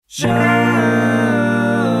Well,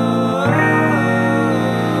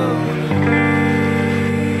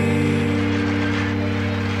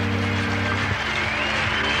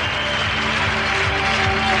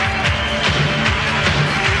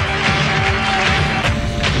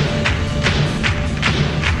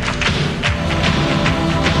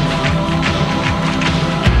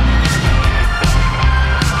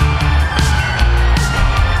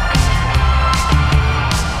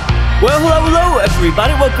 hello,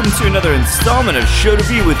 everybody. Welcome to another installment of Show to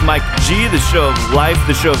Be with Mike G, the show of life,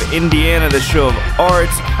 the show of Indiana, the show of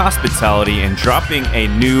arts, hospitality, and dropping a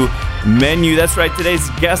new menu. That's right. Today's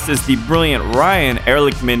guest is the brilliant Ryan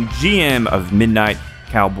Ehrlichman, GM of Midnight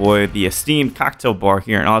Cowboy, the esteemed cocktail bar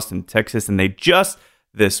here in Austin, Texas. And they just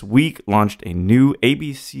this week launched a new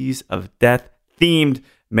ABCs of Death themed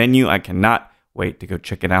menu. I cannot wait to go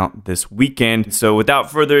check it out this weekend. So without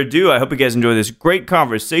further ado, I hope you guys enjoy this great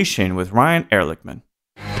conversation with Ryan Ehrlichman.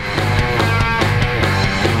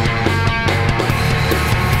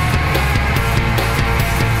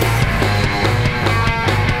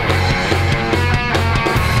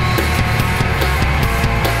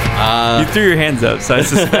 You threw your hands up, so I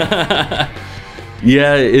suspect.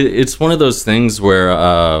 Yeah, it's one of those things where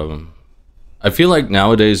I feel like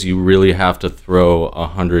nowadays you really have to throw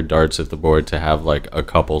 100 darts at the board to have like a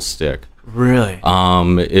couple stick. Really?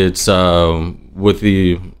 It's with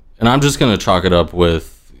the, and I'm just gonna chalk it up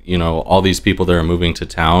with, you know, all these people that are moving to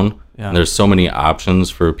town. Yeah. And there's so many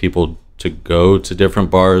options for people to go to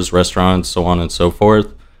different bars, restaurants, so on and so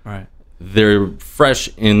forth. Right. They're fresh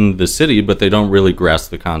in the city, but they don't really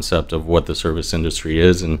grasp the concept of what the service industry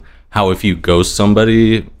is and how if you ghost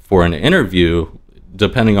somebody for an interview,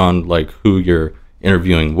 depending on like who you're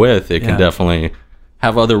interviewing with, it can definitely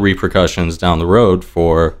have other repercussions down the road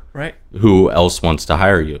for who else wants to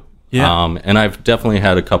hire you. Yeah. And I've definitely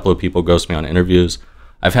had a couple of people ghost me on interviews.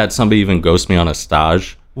 I've had somebody even ghost me on a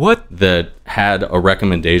stage. What? That had a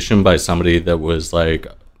recommendation by somebody that was like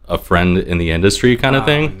a friend in the industry kind of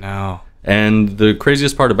thing. No. And the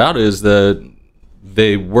craziest part about it is that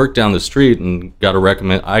they worked down the street and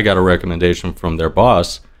I got a recommendation from their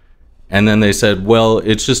boss. And then they said, well,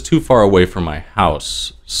 it's just too far away from my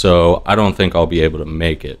house, so I don't think I'll be able to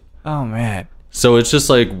make it. Oh, man. So it's just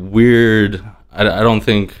like weird. I don't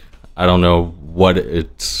know what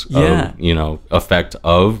it's, effect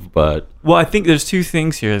of, but. Well, I think there's two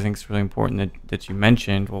things here I think it's really important that you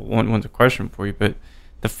mentioned. Well, one's a question for you, but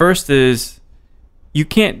the first is you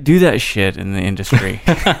can't do that shit in the industry.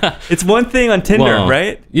 It's one thing on Tinder,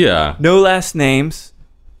 right? Yeah. No last names.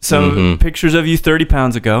 Some pictures of you 30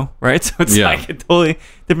 pounds ago, right? So it's like a totally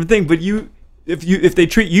different thing. But if they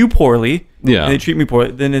treat you poorly, and they treat me poorly,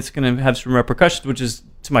 then it's going to have some repercussions, which is,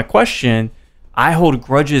 to my question, I hold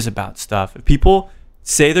grudges about stuff. If people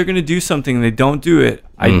say they're going to do something and they don't do it,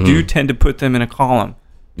 I do tend to put them in a column.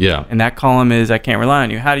 Yeah. And that column is, I can't rely on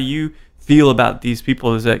you. How do you feel about these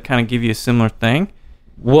people? Does that kind of give you a similar thing?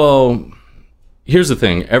 Well, here's the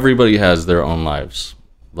thing. Everybody has their own lives.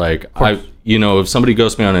 Like, if somebody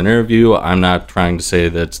ghosts me on an interview, I'm not trying to say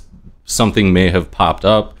that something may have popped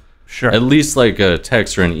up. Sure. At least like a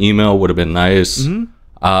text or an email would have been nice.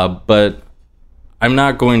 But I'm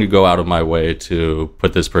not going to go out of my way to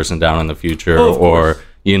put this person down in the future or,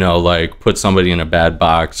 put somebody in a bad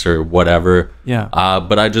box or whatever. Yeah.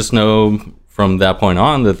 But I just know from that point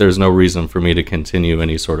on that there's no reason for me to continue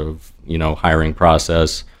any sort of, hiring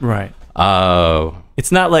process. Right.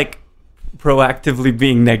 It's not like proactively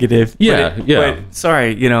being negative. But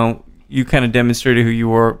sorry, you kind of demonstrated who you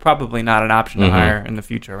were. Probably not an option to hire in the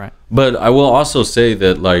future, right? But I will also say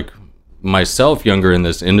that, like, myself, younger in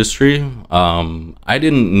this industry, I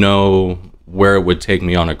didn't know where it would take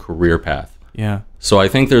me on a career path. Yeah. So I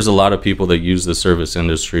think there's a lot of people that use the service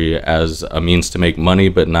industry as a means to make money,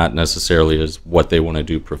 but not necessarily as what they want to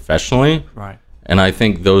do professionally. Right. And I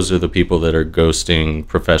think those are the people that are ghosting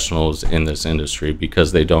professionals in this industry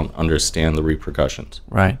because they don't understand the repercussions.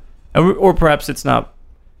 Right. Or perhaps it's not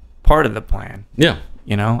part of the plan. Yeah.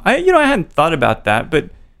 I hadn't thought about that, but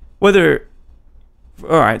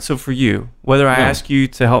all right, so for you, whether I ask you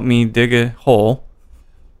to help me dig a hole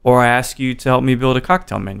or I ask you to help me build a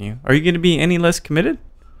cocktail menu, are you going to be any less committed?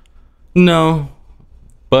 No,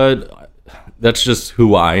 but that's just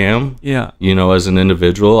who I am. Yeah. As an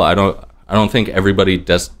individual, I don't think everybody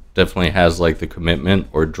definitely has like the commitment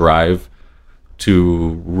or drive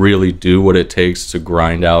to really do what it takes to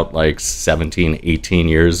grind out like 17, 18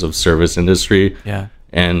 years of service industry. Yeah.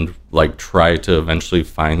 And like try to eventually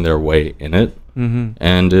find their way in it. Mm-hmm.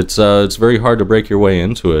 And it's very hard to break your way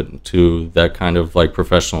into it to that kind of like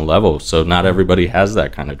professional level. So not everybody has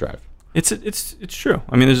that kind of drive. It's true.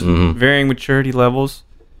 I mean, there's varying maturity levels.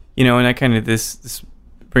 And I kind of this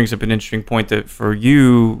brings up an interesting point that for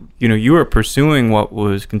you, you were pursuing what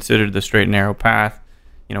was considered the straight and narrow path,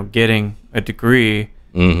 getting a degree.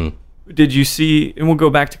 Mm-hmm. Did you see, and we'll go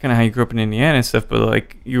back to kind of how you grew up in Indiana and stuff, but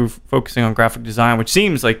like you were focusing on graphic design, which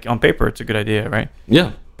seems like on paper it's a good idea, right?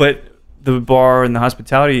 Yeah. But the bar and the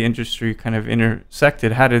hospitality industry kind of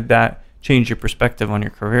intersected. How did that change your perspective on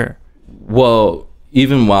your career? Well,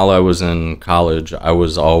 even while I was in college, I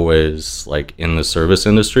was always like in the service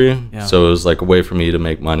industry. Yeah. So it was like a way for me to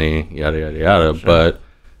make money, yada, yada, yada. Sure. But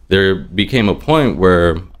there became a point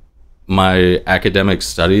where my academic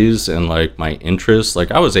studies and like my interests,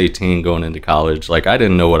 like I was 18 going into college, like I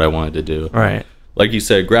didn't know what I wanted to do. Right. Like you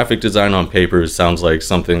said, graphic design on paper sounds like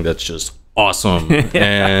something that's just awesome.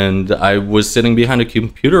 And I was sitting behind a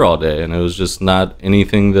computer all day, and it was just not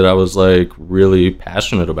anything that I was like really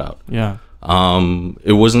passionate about. Yeah.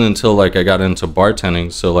 It wasn't until like I got into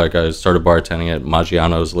bartending. So like I started bartending at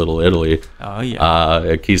Maggiano's Little Italy. Oh yeah.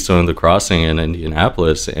 At Keystone and the Crossing in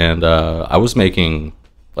Indianapolis, and I was making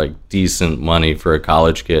like decent money for a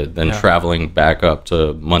college kid, then traveling back up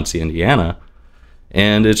to Muncie, Indiana.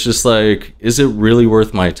 And it's just like, is it really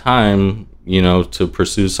worth my time, to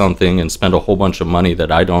pursue something and spend a whole bunch of money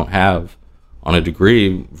that I don't have on a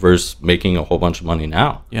degree versus making a whole bunch of money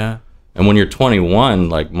now? Yeah. And when you're 21,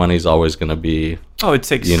 like money's always going to be, it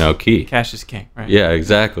takes, key. Cash is king, right? Yeah,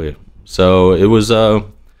 exactly. So it was,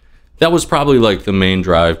 that was probably like the main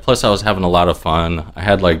drive. Plus I was having a lot of fun. I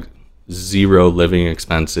had like zero living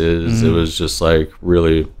expenses. Mm-hmm. It was just like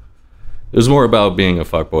really, it was more about being a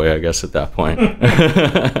fuckboy, I guess, at that point.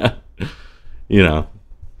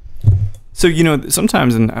 So,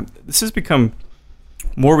 sometimes, and this has become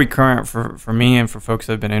more recurrent for me and for folks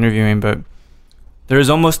I've been interviewing, but there's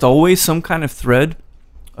almost always some kind of thread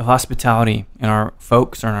of hospitality in our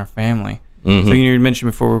folks or in our family. Mm-hmm. So, you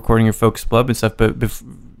mentioned before recording your folks' club and stuff, but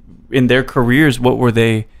in their careers, what were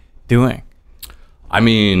they doing? I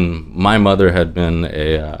mean, my mother had been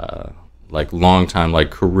a long time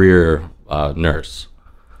career nurse.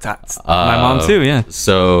 That's my mom too, yeah.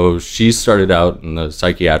 So she started out in the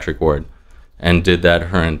psychiatric ward and did that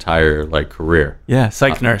her entire career. Yeah,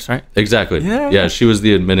 psych nurse, right? Exactly. Yeah, she was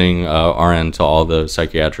the admitting RN to all the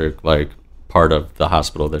psychiatric part of the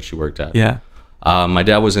hospital that she worked at. Yeah. My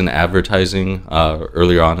dad was in advertising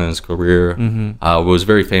earlier on in his career. Mm-hmm. Was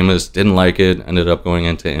very famous, didn't like it, ended up going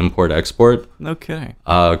into import-export. No kidding.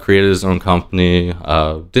 Created his own company.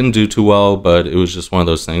 Didn't do too well, but it was just one of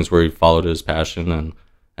those things where he followed his passion and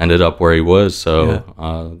ended up where he was.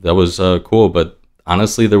 So that was cool. But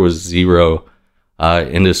honestly, there was zero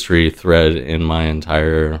industry thread in my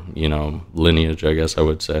entire, lineage, I guess I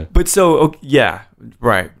would say. But yeah,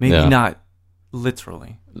 right. Maybe not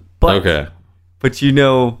literally. But, okay. But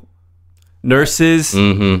nurses,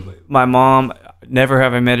 mm-hmm. My mom, never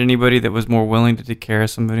have I met anybody that was more willing to take care of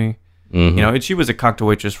somebody. Mm-hmm. And she was a cocktail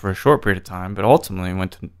waitress for a short period of time, but ultimately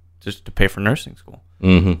went to pay for nursing school.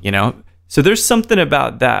 Mm-hmm. So there's something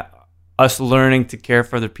about that, us learning to care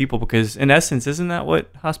for other people, because in essence, isn't that what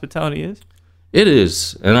hospitality is? It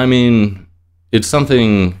is. And I mean, it's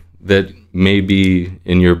something that may be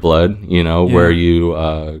in your blood, where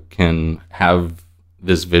you can have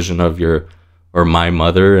this vision of my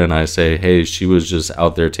mother, and I say, hey, she was just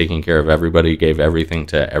out there taking care of everybody, gave everything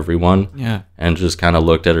to everyone, and just kind of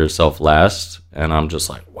looked at herself last, and I'm just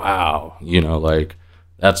like, wow,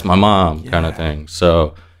 that's my mom kind of thing.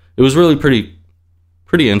 So it was really pretty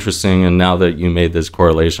interesting, and now that you made this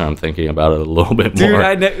correlation, I'm thinking about it a little bit more. Dude,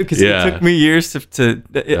 I know, because it took me years to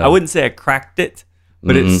I wouldn't say I cracked it,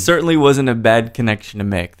 but it certainly wasn't a bad connection to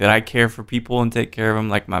make, that I care for people and take care of them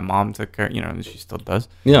like my mom took care, and she still does.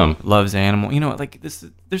 Yeah. Loves animal.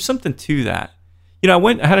 There's something to that.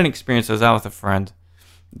 I had an experience. I was out with a friend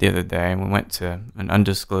the other day, and we went to an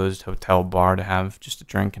undisclosed hotel bar to have just a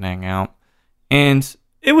drink and hang out. And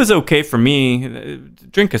it was okay for me,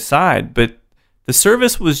 drink aside, but the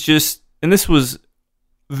service was just, and this was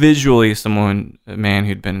visually a man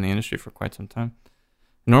who'd been in the industry for quite some time.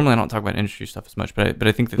 Normally I don't talk about industry stuff as much, but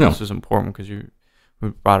I think that this was important because we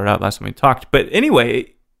brought it up last time we talked. But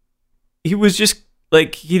anyway, he was just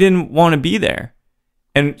he didn't want to be there.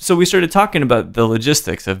 And so we started talking about the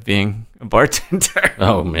logistics of being a bartender.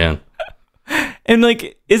 Oh, man. And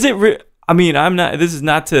is it, this is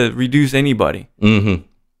not to reduce anybody. Mm-hmm.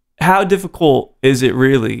 How difficult is it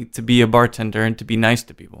really to be a bartender and to be nice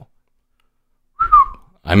to people?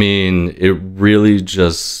 I mean, it really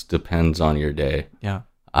just depends on your day. Yeah.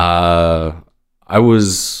 I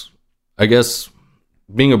guess,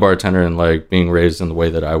 being a bartender and being raised in the way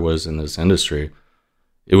that I was in this industry,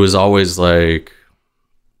 it was always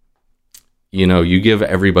you give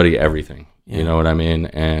everybody everything. You know what I mean?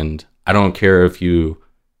 And I don't care if you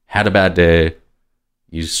had a bad day,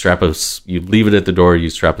 you leave it at the door, you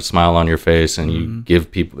strap a smile on your face, and you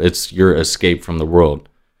give people, it's your escape from the world.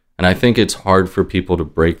 And I think it's hard for people to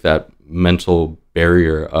break that mental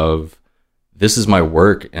barrier of, this is my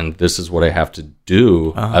work and this is what I have to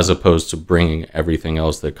do, as opposed to bringing everything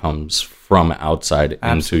else that comes from outside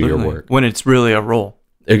into your work. When it's really a role.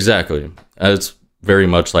 Exactly. It's very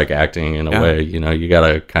much like acting in a way. You know, you got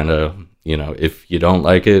to kind of, you know, if you don't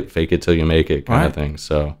like it, fake it till you make it kind of thing.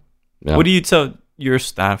 So, yeah. What do you tell your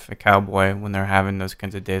staff at Cowboy when they're having those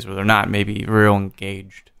kinds of days where they're not maybe real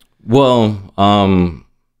engaged? Well,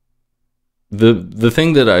 the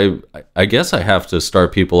thing that I guess I have to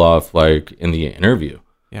start people off like in the interview.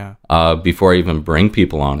 Yeah. Before I even bring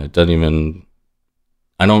people on, I don't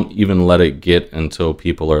even let it get until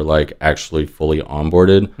people are like actually fully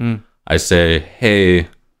onboarded. I say, hey,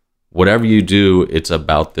 whatever you do, it's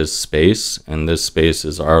about this space, and this space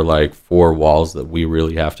is our like 4 walls that we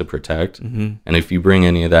really have to protect. And if you bring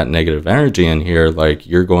any of that negative energy in here, like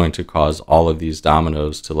you're going to cause all of these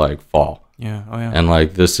dominoes to like fall. Yeah. Oh yeah. And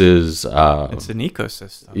like this is it's an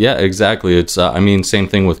ecosystem. Yeah, exactly. It's I mean, same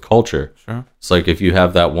thing with culture. Sure. It's like if you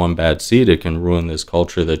have that one bad seed, it can ruin this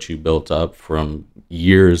culture that you built up from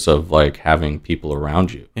years of like having people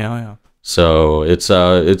around you. Yeah. Oh yeah. So it's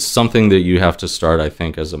something that you have to start, I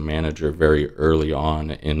think, as a manager very early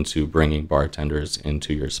on into bringing bartenders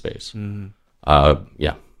into your space.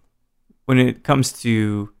 Yeah. When it comes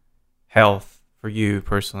to health for you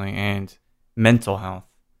personally and mental health,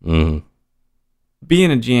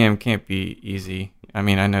 being a GM can't be easy. I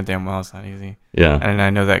mean, I know damn well it's not easy. Yeah. And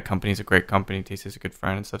I know that company's a great company. Tastes a good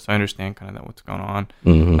friend and stuff. So I understand kind of that what's going on.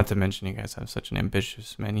 Not to mention you guys have such an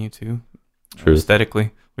ambitious menu too. True.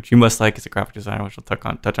 Aesthetically, which you must like as a graphic designer, which we'll touch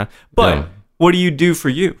on. But what do you do for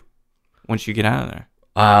you once you get out of there?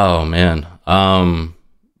 Oh man,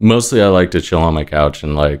 mostly I like to chill on my couch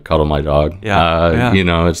and like cuddle my dog. You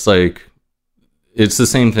know, it's like it's the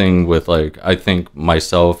same thing with like I think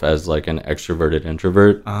myself as like an extroverted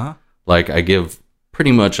introvert. Like I give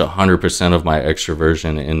pretty much 100% of my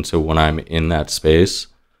extroversion into when I'm in that space.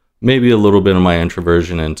 Maybe a little bit of my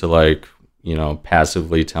introversion into like, you know,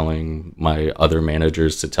 passively telling my other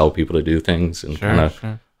managers to tell people to do things and kind of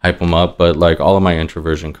hype them up. But like all of my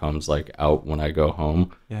introversion comes like out when I go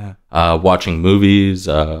home. Yeah. Watching movies.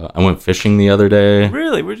 I went fishing the other day.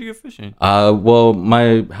 Really? Where'd you go fishing? Well,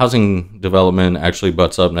 my housing development actually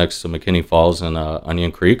butts up next to McKinney Falls and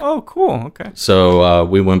Onion Creek. Oh, cool. Okay. So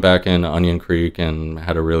we went back in Onion Creek and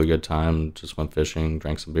had a really good time. Just went fishing,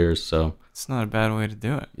 drank some beers. So it's not a bad way to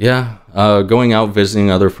do it. Yeah. Going out visiting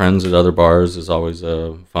other friends at other bars is always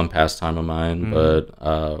a fun pastime of mine. But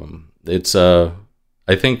it's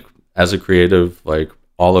I think as a creative, like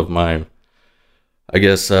all of my, I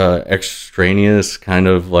guess, extraneous kind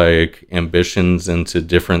of like ambitions into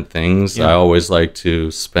different things, I always like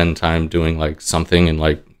to spend time doing like something and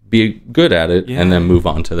like be good at it and then move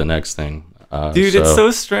on to the next thing. Dude, it's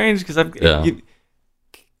so strange because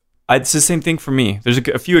it's the same thing for me. There's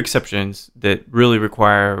a few exceptions that really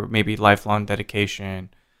require maybe lifelong dedication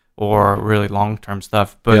or really long-term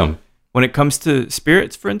stuff. But when it comes to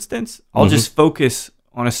spirits, for instance, I'll just focus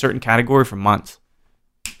on a certain category for months.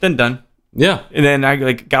 Then done. Yeah. And then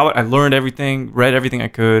I learned everything, read everything I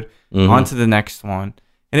could, on to the next one.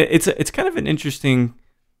 And it's kind of an interesting,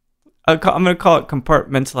 I'm going to call it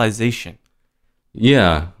compartmentalization.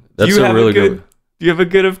 Yeah. That's a really good. Do you have a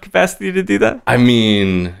good capacity to do that? I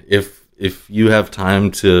mean, if you have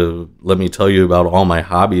time to let me tell you about all my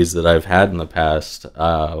hobbies that I've had in the past,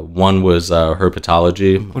 one was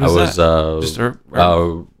herpetology. What is that? Just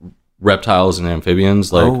reptiles and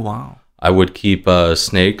amphibians. Like, oh wow! I would keep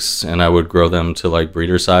snakes and I would grow them to like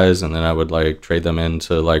breeder size, and then I would like trade them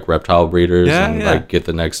into like reptile breeders like get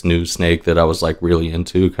the next new snake that I was like really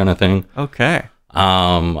into, kind of thing. Okay.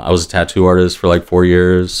 I was a tattoo artist for like 4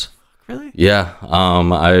 years. Really? Yeah.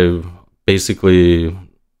 I basically,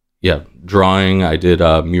 drawing. I did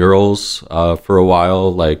murals for a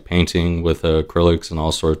while, like painting with acrylics and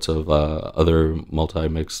all sorts of other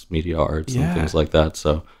multi-mixed media arts and things like that.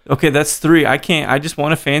 So okay, that's 3. I just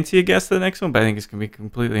want to fancy a guess to the next one, but I think it's gonna be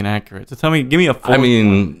completely inaccurate. So give me a 4th. I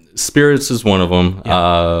mean, spirits is one of them.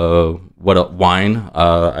 Wine?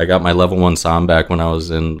 I got my level 1 Somm back when I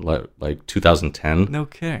was in like 2010.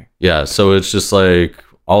 Okay. Yeah, so it's just like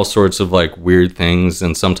all sorts of like weird things,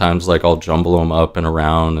 and sometimes like I'll jumble them up and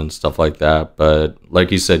around and stuff like that. But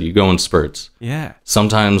like you said, you go in spurts. Yeah.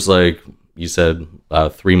 Sometimes, like you said,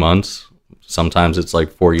 3 months. Sometimes it's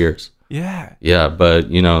like 4 years. Yeah. Yeah, but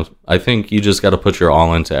you know, I think you just got to put your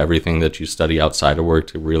all into everything that you study outside of work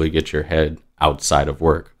to really get your head outside of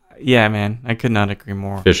work. Yeah, man, I could not agree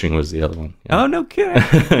more. Fishing was the other one. Oh, no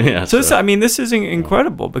kidding. Yeah. So, this is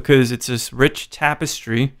incredible because it's this rich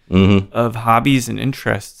tapestry of hobbies and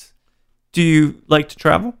interests. Do you like to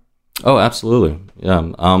travel? Oh, absolutely.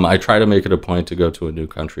 Yeah. I try to make it a point to go to a new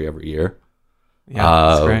country every year. Yeah,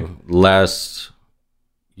 that's great. Last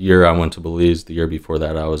year I went to Belize. The year before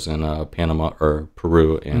that I was in Panama or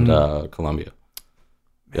Peru and Colombia.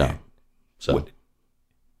 Man. Yeah. So,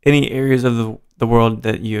 any areas of the world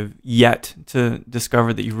that you've yet to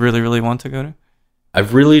discover that you really, really want to go to?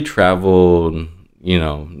 I've really traveled,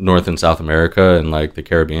 North and South America and like the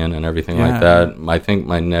Caribbean and everything like that. I think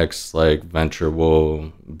my next like venture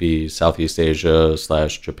will be Southeast Asia /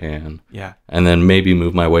 Japan. Yeah. And then maybe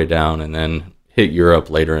move my way down and then hit Europe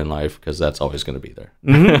later in life because that's always going to be there.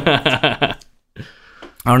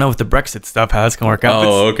 I don't know if the Brexit stuff, how that's going to work out.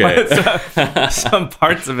 Oh, okay. Some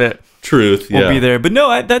parts of it will be there. But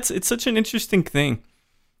no, it's such an interesting thing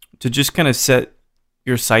to just kind of set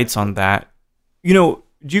your sights on that. Do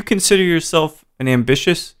you consider yourself an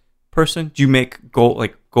ambitious person? Do you make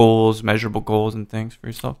goals, measurable goals and things for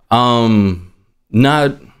yourself?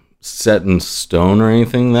 Not set in stone or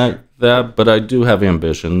anything like that, but I do have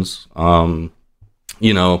ambitions.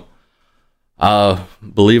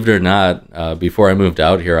 Believe it or not, before I moved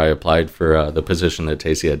out here, I applied for the position that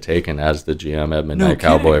Tacey had taken as the GM at Midnight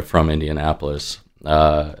Cowboy from Indianapolis.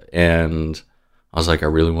 And I was like, I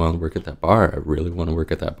really want to work at that bar.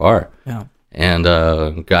 Yeah.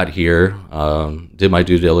 And got here, did my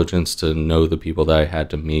due diligence to know the people that I had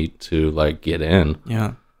to meet to like get in.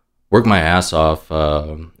 Yeah. Worked my ass off,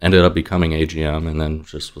 ended up becoming a GM, and then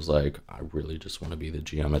just was like, I really just want to be the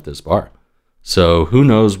GM at this bar. So who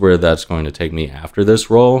knows where that's going to take me after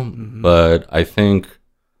this role, but I think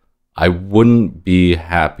I wouldn't be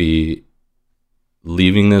happy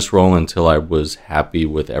leaving this role until I was happy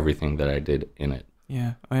with everything that I did in it.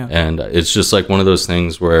 Yeah. Oh, yeah. And it's just like one of those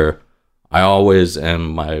things where I always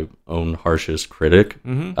am my own harshest critic,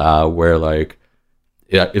 where like,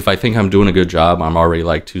 if I think I'm doing a good job, I'm already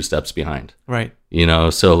like 2 steps behind. Right.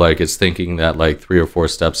 So like it's thinking that like 3 or 4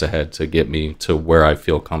 steps ahead to get me to where I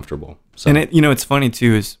feel comfortable. So. And it's funny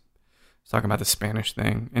too, is talking about the Spanish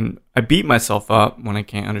thing, and I beat myself up when I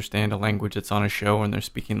can't understand a language that's on a show and they're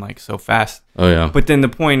speaking like so fast. Oh yeah. But then the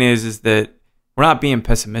point is that we're not being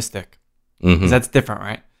pessimistic, because that's different,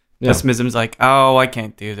 right? Yeah. Pessimism is like, oh, I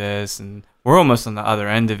can't do this, and we're almost on the other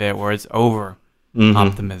end of it where it's over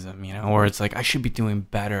optimism, where it's like I should be doing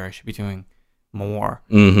better, I should be doing more,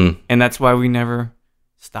 and that's why we never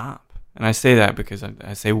stop. And I say that because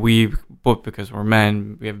I say we, both because we're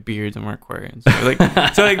men, we have beards, and we're Aquarians.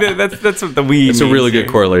 That's what the we. It's a really good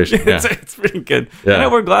correlation. Yeah. It's pretty good. Yeah. And I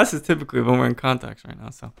wear glasses typically, but I'm wearing contacts right now,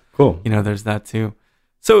 so cool. There's that too.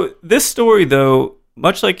 So this story, though,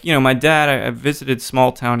 much like my dad, I visited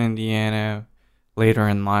small town Indiana later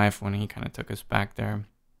in life when he kind of took us back there.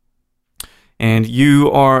 And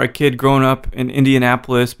you are a kid growing up in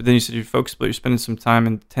Indianapolis, but then you said your folks split. You're spending some time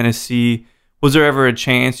in Tennessee. Was there ever a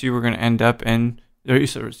chance you were going to end up in, or you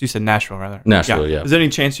said Nashville, rather? Nashville, yeah. Was there any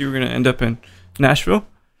chance you were going to end up in Nashville?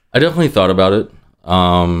 I definitely thought about it.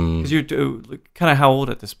 Because you're kind of how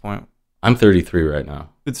old at this point? I'm 33 right now.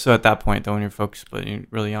 So at that point, though, when your folks split, you're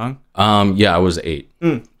really young? Yeah, I was 8.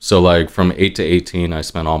 So like from 8 to 18, I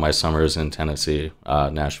spent all my summers in Tennessee,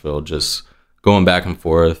 Nashville, just going back and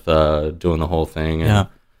forth, doing the whole thing. And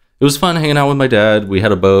it was fun hanging out with my dad. We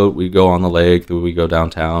had a boat. We'd go on the lake. We'd go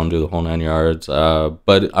downtown, do the whole 9 yards.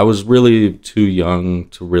 But I was really too young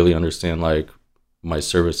to really understand, like, my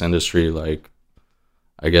service industry, like,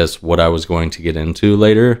 I guess, what I was going to get into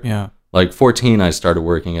later. Yeah. Like, 14, I started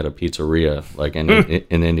working at a pizzeria, like, in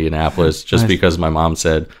Indianapolis, just because my mom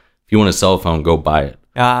said, if you want a cell phone, go buy it.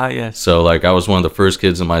 Yes. So, like, I was one of the first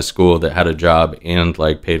kids in my school that had a job and,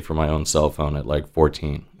 like, paid for my own cell phone at, like,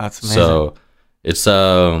 14. That's amazing. So... It's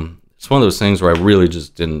one of those things where I really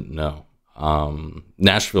just didn't know.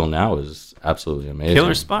 Nashville now is absolutely amazing.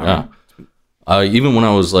 Killer spot. Yeah. Even when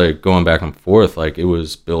I was like going back and forth, like it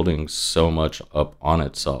was building so much up on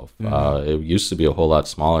itself. It used to be a whole lot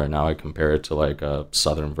smaller. Now I compare it to like a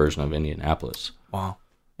southern version of Indianapolis. Wow.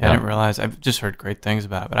 Yeah. I didn't realize. I've just heard great things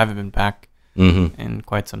about it, but I haven't been back in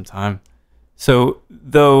quite some time. So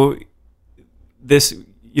though this,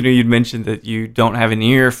 you'd mentioned that you don't have an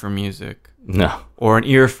ear for music. No. Or an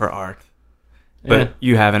ear for art. But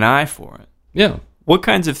you have an eye for it. Yeah. What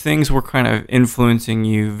kinds of things were kind of influencing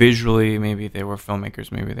you visually? Maybe they were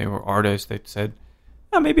filmmakers, maybe they were artists that said,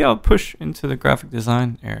 oh, maybe I'll push into the graphic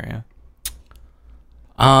design area.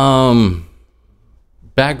 Back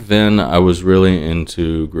then I was really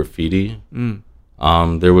into graffiti.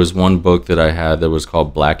 There was one book that I had that was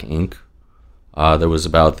called Black Ink. There was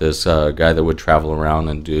about this guy that would travel around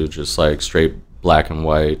and do just like straight black and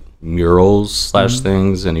white murals /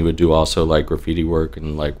 things, and he would do also like graffiti work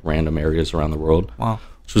in like random areas around the world. Wow.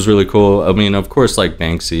 Which was really cool. I mean, of course, like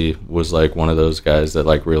Banksy was like one of those guys that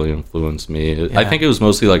like really influenced me. Yeah. I think it was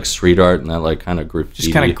mostly like street art and that like kind of graffiti.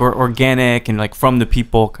 Just kind of organic and like from the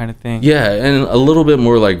people kind of thing. Yeah, and a little bit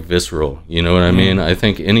more like visceral, you know what I mean? I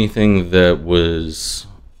think anything that was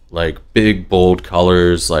like big, bold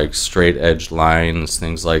colors, like straight edge lines,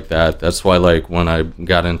 things like that. That's why like when I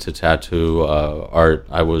got into tattoo art,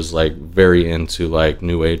 I was like very into like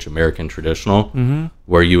New Age American traditional,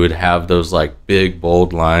 where you would have those like big,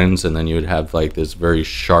 bold lines, and then you would have like this very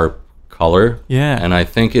sharp color. Yeah. And I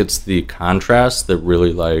think it's the contrast that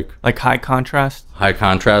really like high contrast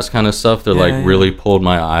kind of stuff that really pulled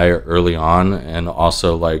my eye early on, and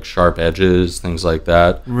also like sharp edges, things like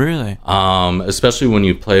that. Really? Especially when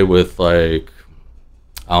you play with like,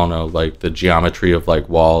 I don't know, like the geometry of like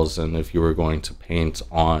walls, and if you were going to paint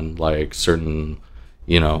on like certain,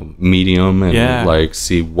 you know, medium, and like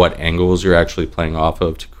see what angles you're actually playing off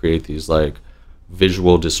of to create these like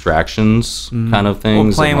visual distractions kind of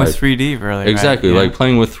things. Well, playing and, with 3D, really. Exactly, right? like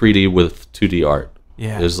playing with 3D with 2D art.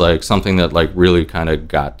 Yeah. Is like something that like really kind of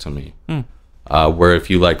got to me. Where if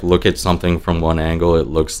you like look at something from one angle, it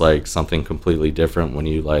looks like something completely different when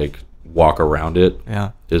you like walk around it.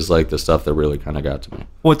 Yeah. Is like the stuff that really kind of got to me.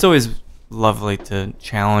 Well, it's always lovely to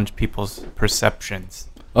challenge people's perceptions.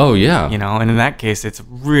 Oh yeah. You know, and in that case, it's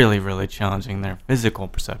really, really challenging their physical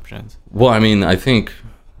perceptions. Well, I mean, I think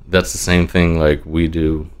that's the same thing like we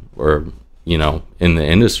do, or you know, in the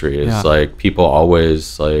industry. It's like people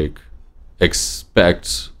always like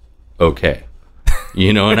expect okay.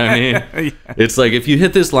 You know what I mean? It's like if you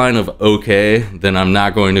hit this line of okay, then I'm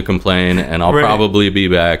not going to complain, and I'll probably be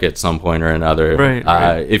back at some point or another.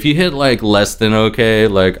 Right. If you hit like less than okay,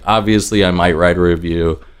 like obviously I might write a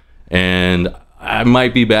review, and I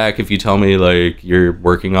might be back if you tell me like you're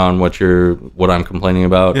working on what I'm complaining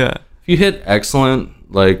about. Yeah. If you hit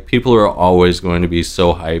excellent, like people are always going to be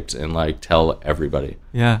so hyped and like tell everybody.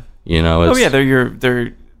 Yeah. You know.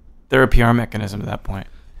 They're a PR mechanism at that point.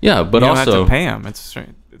 Yeah, but you don't also have to pay them.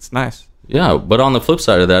 It's nice. Yeah, but on the flip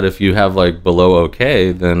side of that, if you have like below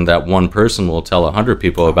okay, then that one person will tell 100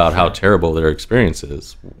 people about how terrible their experience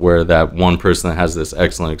is. Where that one person that has this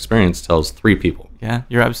excellent experience tells 3 people. Yeah,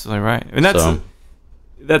 you're absolutely right, and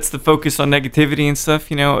that's the focus on negativity and stuff.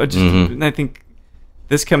 You know, and I think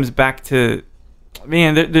this comes back to,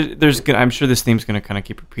 man, I'm sure this theme's going to kind of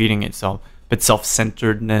keep repeating itself, but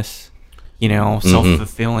self-centeredness, you know,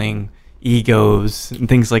 self-fulfilling egos and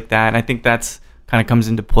things like that. And I think that's kind of comes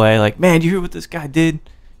into play. Like, man, do you hear what this guy did? You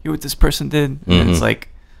hear what this person did? And it's like,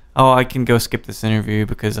 oh, I can go skip this interview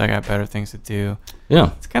because I got better things to do.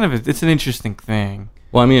 Yeah, it's kind of it's an interesting thing.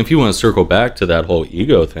 Well, I mean, if you want to circle back to that whole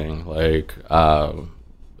ego thing, like,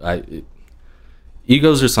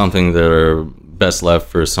 egos are something that are best left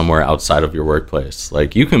for somewhere outside of your workplace.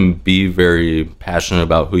 Like, you can be very passionate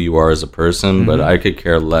about who you are as a person, but I could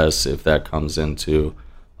care less if that comes into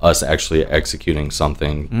us actually executing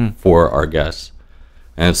something for our guests.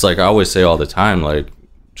 And it's like I always say all the time, like,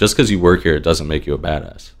 just because you work here, it doesn't make you a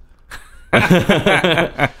badass.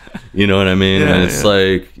 You know what I mean? Yeah, and it's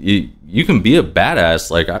like you can be a badass.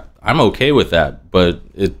 Like, I'm okay with that, but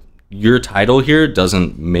your title here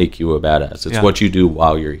doesn't make you a badass. It's what you do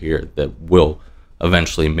while you're here that will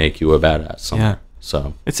eventually make you a badass somewhere. Yeah.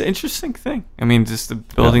 So it's an interesting thing. I mean, just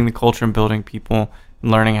building the culture and building people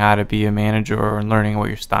and learning how to be a manager and learning what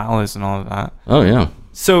your style is and all of that. Oh, yeah.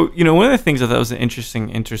 So, you know, one of the things I thought was an interesting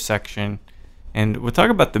intersection, and we'll talk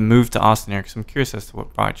about the move to Austin here because I'm curious as to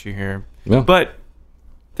what brought you here. Yeah. But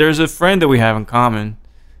there's a friend that we have in common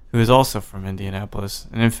who is also from Indianapolis.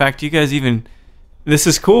 And in fact, you guys even, this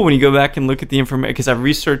is cool when you go back and look at the information, because I've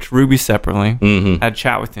researched Ruby separately. I had a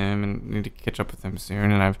chat with him and need to catch up with him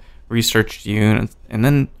soon. And I've researched you. And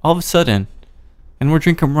then all of a sudden, and we're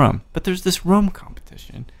drinking rum, but there's this rum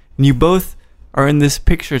competition. And you both are in this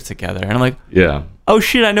picture together. And I'm like, yeah. Oh,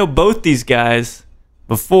 shit, I know both these guys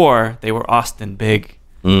before they were Austin big.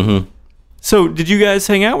 So did you guys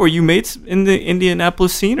hang out? Were you mates in the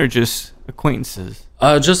Indianapolis scene or just acquaintances?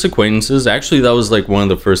 Just acquaintances. Actually, that was like one of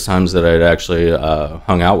the first times that I'd actually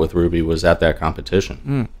hung out with Ruby was at that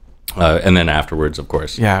competition. And then afterwards, of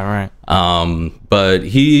course. Yeah, right. But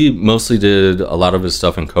he mostly did a lot of his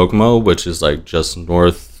stuff in Kokomo, which is like just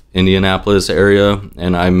north Indianapolis area.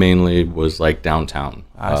 And I mainly was like downtown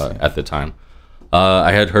at the time.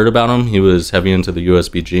 I had heard about him. He was heavy into the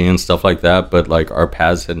USBG and stuff like that, but like our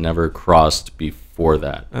paths had never crossed before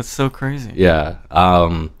that. That's so crazy. Yeah.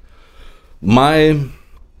 My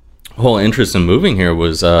whole interest in moving here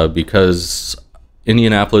was because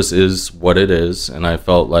Indianapolis is what it is, and I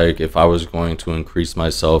felt like if I was going to increase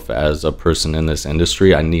myself as a person in this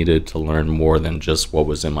industry, I needed to learn more than just what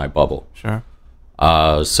was in my bubble. Sure.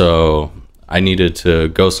 So I needed to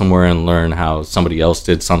go somewhere and learn how somebody else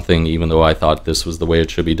did something, even though I thought this was the way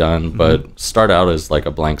it should be done, but start out as like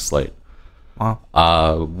a blank slate. Wow.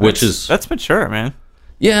 That's mature, man.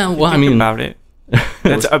 Yeah, well, I mean, about it.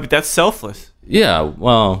 That's selfless. Yeah,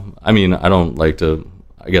 well, I mean, I don't like to.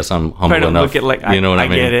 I guess I'm humble enough. Look at like, you know what I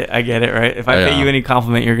mean? I get it, right? If I pay you any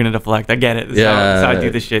compliment, you're gonna deflect. I get it. That's how I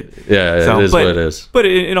do this shit. Yeah, so, it is what it is. But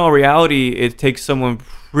in all reality, it takes someone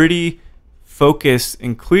pretty focused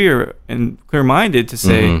and clear-minded to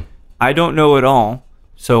say, I don't know it all,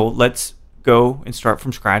 so let's go and start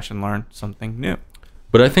from scratch and learn something new.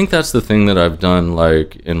 But I think that's the thing that I've done,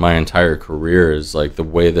 like, in my entire career is, like, the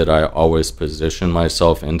way that I always position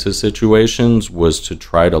myself into situations was to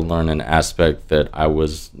try to learn an aspect that I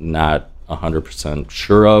was not 100%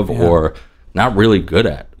 sure of or not really good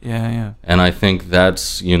at. Yeah. And I think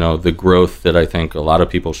that's, you know, the growth that I think a lot of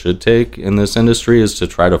people should take in this industry is to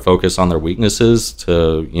try to focus on their weaknesses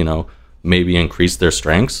to, you know, maybe increase their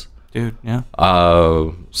strengths. Dude, yeah.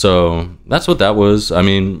 So that's what that was. I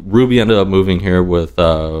mean, Ruby ended up moving here with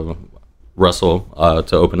Russell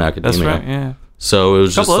to open academia. That's right, yeah. So it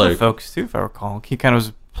was just like... a couple other folks, too, if I recall. He kind of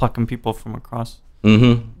was plucking people from across.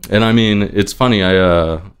 Mm-hmm. And I mean, it's funny.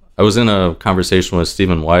 I was in a conversation with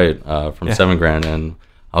Stephen White from Seven Grand, and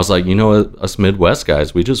I was like, you know, us Midwest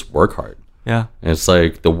guys, we just work hard. Yeah. And it's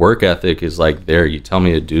like the work ethic is like there. You tell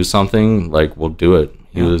me to do something, like we'll do it.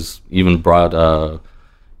 He was even brought...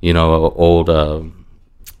 you know, old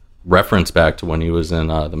reference back to when he was in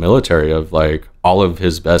the military of like all of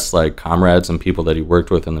his best like comrades and people that he worked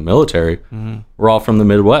with in the military were all from the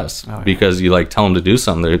Midwest because you like tell them to do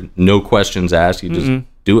something. There no questions asked. You just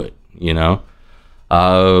do it, you know?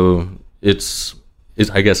 It's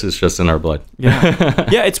I guess it's just in our blood. Yeah.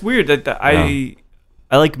 Yeah. It's weird that I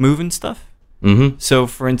like moving stuff. Mm-hmm. So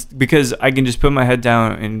for instance, because I can just put my head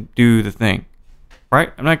down and do the thing. Right?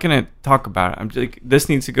 I'm not going to talk about it. I'm just like, this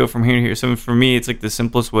needs to go from here to here. So for me, it's like the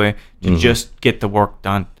simplest way to just get the work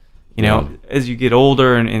done. You know, as you get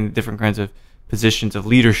older and in different kinds of positions of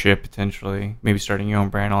leadership, potentially, maybe starting your own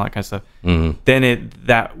brand, all that kind of stuff, then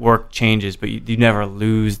that work changes, but you never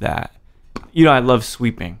lose that. You know, I love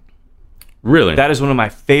sweeping. Really? That is one of my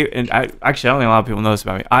favorite, and I don't think a lot of people know this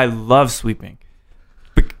about me. I love sweeping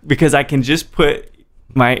because I can just put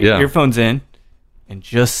my earphones in and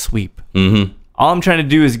just sweep. Mm-hmm. All I'm trying to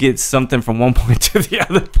do is get something from one point to the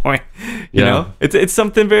other point. You know, it's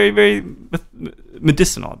something very, very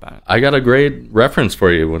medicinal about it. I got a great reference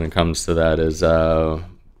for you when it comes to that. Is I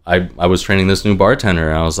was training this new bartender,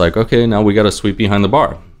 and I was like, okay, now we got to sweep behind the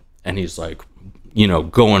bar, and he's like, you know,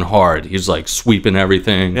 going hard. He's like sweeping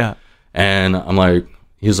everything. Yeah, and I'm like,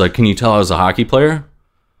 he's like, can you tell I was a hockey player?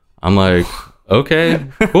 I'm like, okay,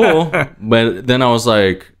 cool. But then I was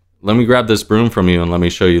like, let me grab this broom from you and let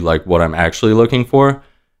me show you like what I'm actually looking for.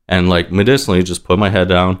 And like medicinally, just put my head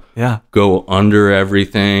down, go under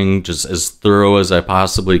everything, just as thorough as I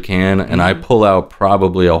possibly can. And I pull out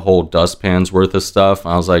probably a whole dustpan's worth of stuff.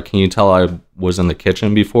 I was like, can you tell I was in the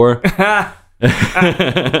kitchen before?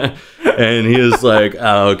 And he was like,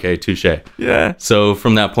 oh, okay, touche. Yeah. So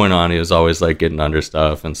from that point on, he was always like getting under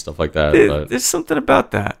stuff and stuff like that. There's something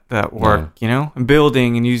about that work, you know, and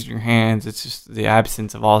building and using your hands. It's just the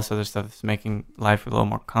absence of all this other stuff that's making life a little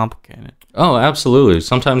more complicated. Oh, absolutely.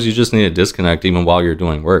 Sometimes you just need a disconnect even while you're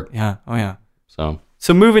doing work. Yeah. Oh, yeah. So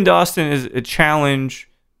moving to Austin is a challenge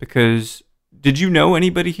because did you know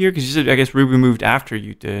anybody here? Because you said, I guess Ruby moved after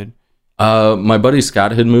you did. My buddy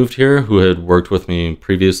Scott had moved here, who had worked with me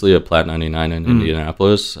previously at Plat 99 in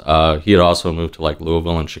Indianapolis. He had also moved to like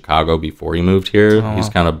Louisville and Chicago before he moved here. He's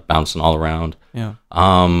kind of bouncing all around. Yeah.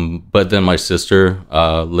 But then my sister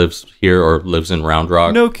lives here or lives in Round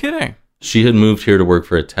Rock. No kidding. She had moved here to work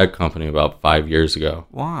for a tech company about 5 years ago.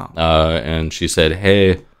 Wow. And she said,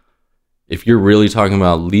 hey, if you're really talking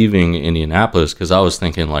about leaving Indianapolis, because I was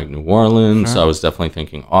thinking like New Orleans, I was definitely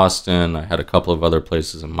thinking Austin. I had a couple of other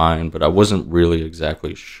places in mind, but I wasn't really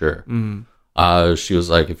exactly sure. She was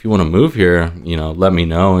like, if you want to move here, you know, let me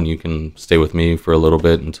know and you can stay with me for a little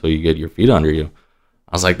bit until you get your feet under you.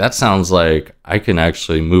 I was like, that sounds like I can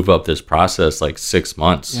actually move up this process like 6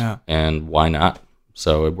 months. Yeah. And why not?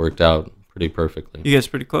 So it worked out pretty perfectly. You guys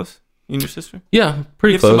pretty close? You and your sister? Yeah,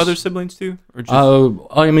 pretty close. You have some other siblings too? Or just...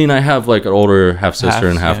 I mean, I have like an older half-sister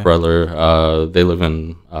and half-brother. They live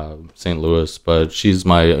in St. Louis, but she's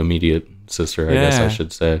my immediate sister, I guess I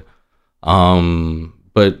should say.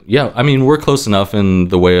 But yeah, I mean, we're close enough in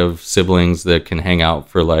the way of siblings that can hang out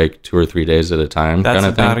for like 2 or 3 days at a time. That's kind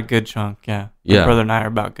of about thing. a good chunk, yeah. Yeah. My brother and I are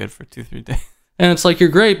about good for 2-3 days. And it's like, you're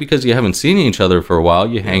great because you haven't seen each other for a while.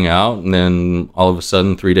 You hang out, and then all of a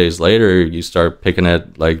sudden, 3 days later, you start picking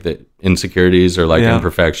at like the insecurities or like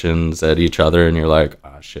imperfections at each other, and you're like,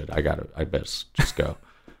 oh shit, I best just go,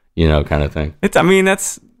 kind of thing.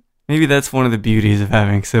 Maybe that's one of the beauties of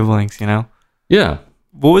having siblings, Yeah.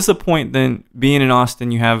 What was the point then? Being in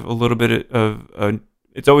Austin, you have a little bit of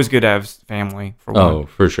it's always good to have family for one. Oh,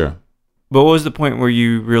 for sure. But what was the point where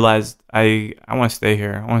you realized I want to stay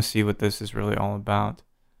here? I want to see what this is really all about.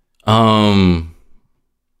 I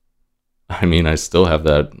mean, I still have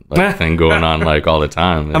that like thing going on like all the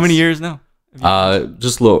time. How many years now?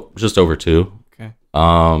 Just over 2. Okay.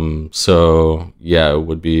 So yeah, it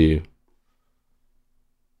would be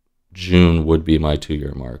June would be my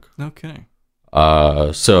 2-year mark. Okay.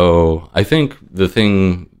 So I think the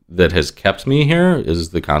thing that has kept me here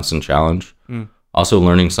is the constant challenge. Also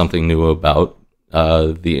learning something new about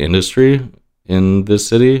the industry in this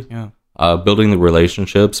city. Yeah. Building the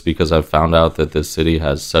relationships, because I've found out that this city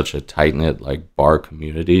has such a tight-knit like bar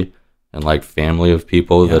community and like family of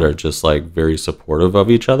people that are just like very supportive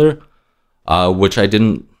of each other, which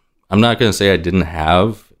I'm not going to say I didn't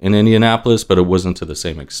have in Indianapolis, but it wasn't to the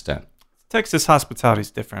same extent. Texas hospitality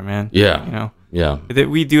is different, man. Yeah. Yeah.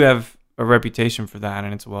 We do have a reputation for that,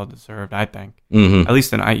 and it's well deserved, I think. Mm-hmm. At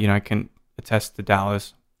least I can attest to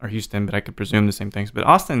Dallas or Houston, but I could presume the same things. But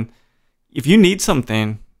Austin, if you need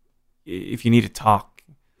something, if you need to talk,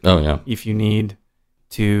 if you need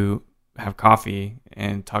to have coffee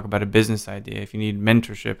and talk about a business idea, if you need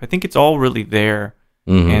mentorship, I think it's all really there,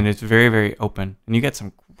 and it's very, very open. And you got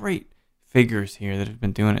some great figures here that have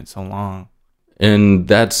been doing it so long. And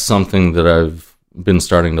that's something that I've been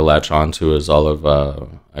starting to latch onto, is all of,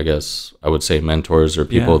 I guess I would say, mentors or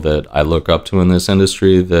people that I look up to in this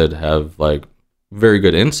industry that have like very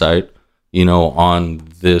good insight, on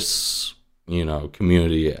this,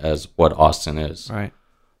 community as what Austin is, right?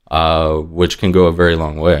 Which can go a very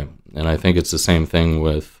long way. And I think it's the same thing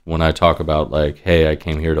with when I talk about like, hey, I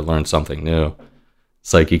came here to learn something new.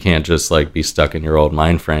 It's like you can't just like be stuck in your old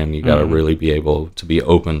mind frame. You got to really be able to be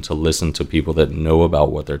open to listen to people that know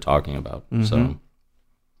about what they're talking about. So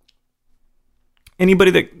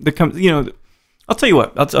anybody that comes, I'll tell you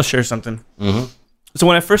what, I'll share something. So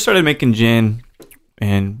when I first started making gin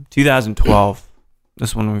in 2012, this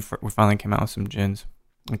is when we finally came out with some gins,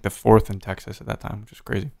 like the 4th in Texas at that time, which is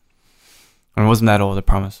crazy. I wasn't that old, I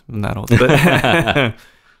promise. I wasn't that old. But,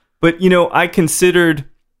 but I considered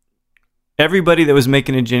everybody that was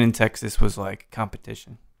making a gin in Texas was like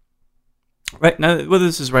competition. Right? Now, whether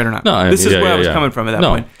this is right or not. No, this is where I was coming from at that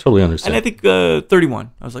point. Totally understand. And I think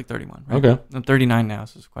 31. I was like 31. Right? Okay. I'm 39 now,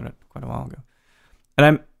 so it's quite a while ago.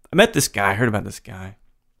 And I met this guy. I heard about this guy.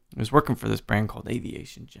 He was working for this brand called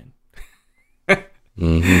Aviation Gin.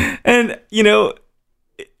 And,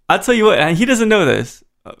 I'll tell you what, he doesn't know this.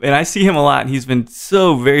 And I see him a lot. And he's been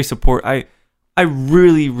so very supportive. I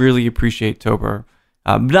really, really appreciate Tober.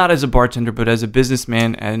 Not as a bartender, but as a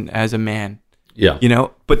businessman and as a man. Yeah.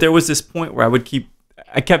 But there was this point where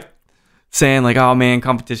I kept saying like, oh man,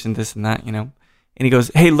 competition, this and that, And he goes,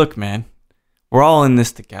 hey, look, man, we're all in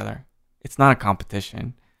this together. It's not a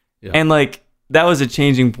competition. Yeah. And like, that was a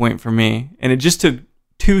changing point for me. And it just took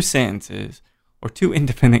 2 sentences or 2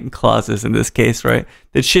 independent clauses in this case, right?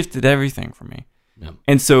 That shifted everything for me. Yeah.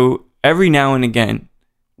 And so every now and again,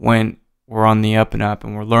 when we're on the up and up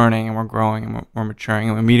and we're learning and we're growing and we're maturing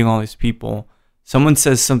and we're meeting all these people, someone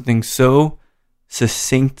says something so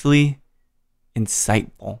succinctly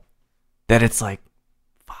insightful that it's like,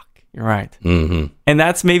 fuck, you're right. And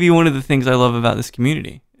that's maybe one of the things I love about this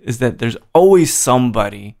community, is that there's always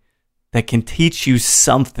somebody that can teach you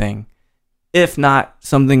something, if not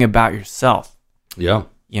something about yourself. Yeah.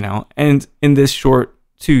 And in this short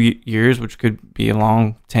 2 years, which could be a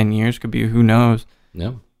long 10 years, could be who knows.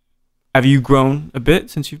 Yeah. Have you grown a bit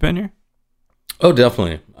since you've been here? Oh,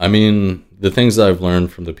 definitely. I mean, the things that I've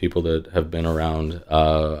learned from the people that have been around,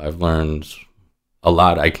 I've learned a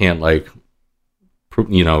lot. I can't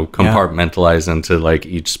compartmentalize into like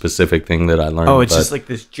each specific thing that I learned. Oh, it's just like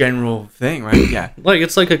this general thing, right? Yeah. Like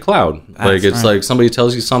it's like a cloud. Like somebody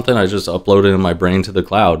tells you something, I just upload it in my brain to the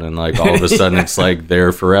cloud, and like all of a sudden it's like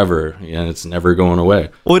there forever, and it's never going away.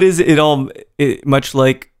 What is it all? Much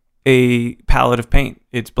like a palette of paint.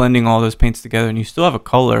 It's blending all those paints together, and you still have a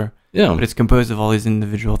color. Yeah. But it's composed of all these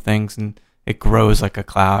individual things, and it grows like a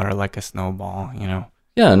cloud or like a snowball.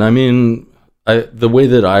 Yeah, and I mean, the way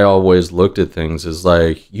that I always looked at things is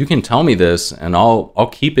like, you can tell me this and I'll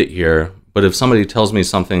keep it here, But if somebody tells me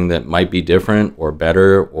something that might be different or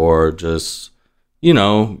better or just,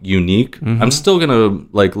 unique, I'm still going to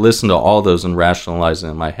like listen to all those and rationalize it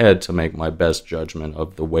in my head to make my best judgment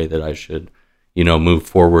of the way that I should, move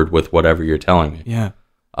forward with whatever you're telling me. Yeah.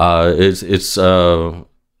 It's a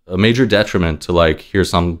major detriment to like hear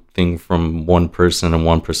something from one person and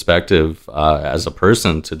one perspective as a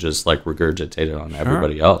person to just like regurgitate it on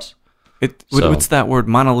everybody else. What's that word?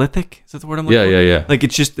 Monolithic? Is that the word I'm looking for? Yeah. Like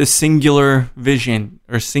it's just a singular vision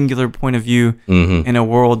or singular point of view in a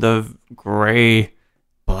world of gray,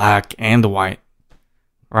 black, and white,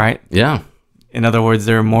 right? Yeah. In other words,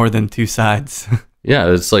 there are more than two sides.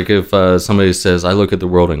 Yeah, it's like if somebody says, I look at the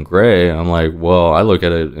world in gray, I'm like, well, I look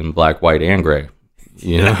at it in black, white, and gray.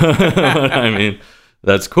 I mean,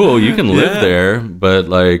 that's cool. You can live there, but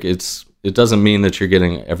like it doesn't mean that you're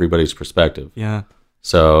getting everybody's perspective. Yeah.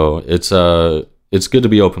 So it's good to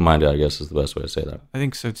be open-minded, I guess is the best way to say that. I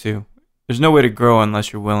think so too. There's no way to grow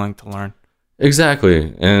unless you're willing to learn.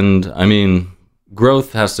 Exactly. And I mean,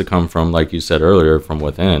 growth has to come from, like you said earlier, from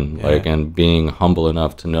within, and being humble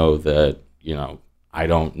enough to know that, I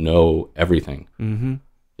don't know everything. Mm-hmm.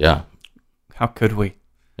 Yeah. How could we?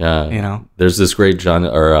 Yeah. There's this great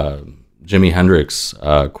Jimi Hendrix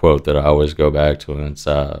quote that I always go back to, and it's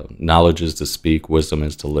knowledge is to speak, wisdom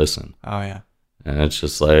is to listen. Oh yeah. And it's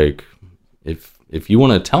just like, if you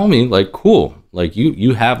want to tell me, like, cool, like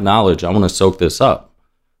you have knowledge, I want to soak this up,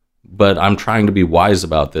 but I'm trying to be wise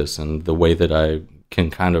about this and the way that I can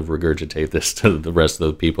kind of regurgitate this to the rest of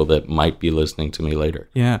the people that might be listening to me later.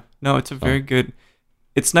 Yeah. No, it's a very good,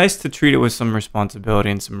 it's nice to treat it with some responsibility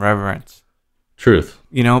and some reverence. Truth.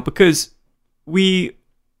 Because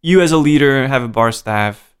you as a leader have a bar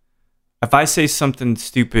staff. If I say something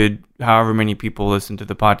stupid, however many people listen to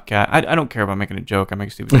the podcast, I don't care about making a joke. I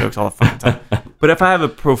make stupid jokes all the fucking time. But if I have a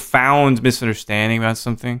profound misunderstanding about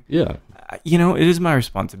something, it is my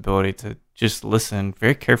responsibility to just listen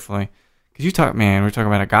very carefully. Because we were talking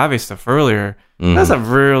about agave stuff earlier. Mm-hmm. That's a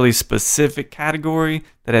really specific category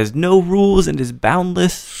that has no rules and is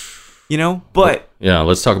boundless, but... Yeah,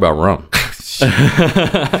 let's talk about rum.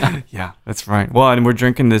 Yeah, that's right. Well, and we're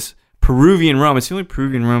drinking this Peruvian rum. It's the only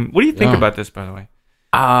Peruvian rum. What do you think about this, by the way?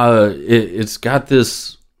 It's got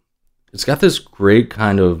this great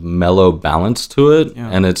kind of mellow balance to it,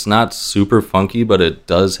 and it's not super funky, but it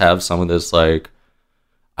does have some of this like,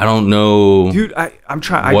 I don't know, dude. I'm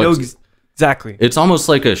trying. I know exactly. It's almost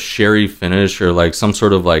like a sherry finish or like some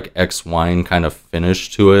sort of like X wine kind of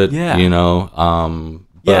finish to it. Yeah.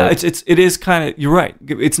 It is kind of. You're right.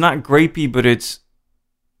 It's not grapey, but it's.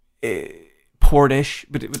 Portish,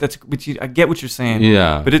 I get what you're saying.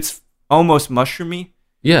 Yeah, but it's almost mushroomy.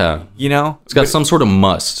 Yeah, it's got some sort of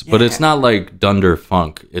must, but it's not like dunder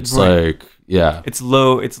funk. It's like it's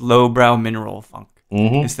lowbrow mineral funk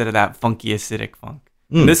instead of that funky acidic funk.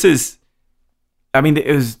 This is, I mean,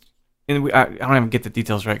 it was. I don't even get the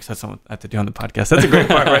details right because that's what I have to do on the podcast. That's a great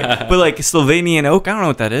part, right? But like Slovenian oak, I don't know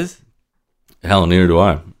what that is. Hell, neither do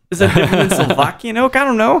I. Is that different than Slovakian oak? I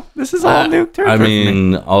don't know. This is all new territory. I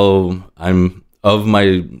mean, I'm of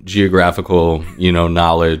my geographical,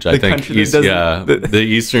 knowledge. I think the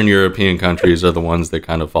Eastern European countries are the ones that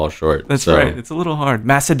kind of fall short. That's right. It's a little hard.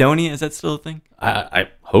 Macedonia, is that still a thing? I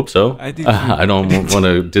hope so. I do. I don't want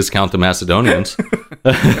to discount the Macedonians.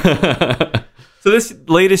 So this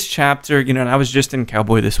latest chapter, and I was just in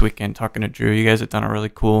Cowboy this weekend talking to Drew. You guys have done a really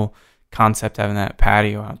cool concept having that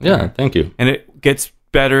patio out there. Yeah, thank you. And it gets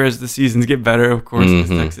better as the seasons get better, of course, because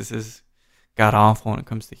Texas is god awful when it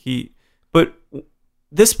comes to heat. But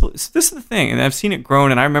this is the thing, and I've seen it grown.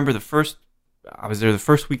 And I remember I was there the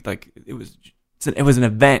first week, like it was an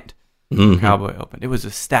event. Cowboy opened. It was a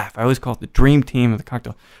staff. I always call it the dream team of the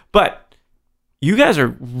cocktail. But you guys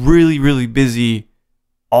are really, really busy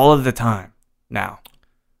all of the time now.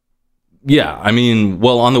 Yeah, I mean,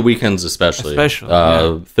 well, on the weekends especially.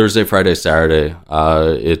 Thursday, Friday, Saturday,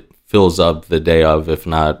 it fills up the day of, if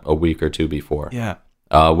not a week or two before. Yeah.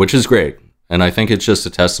 Which is great. And I think it's just a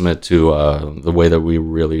testament to the way that we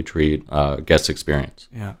really treat guest experience.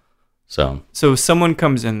 Yeah. So someone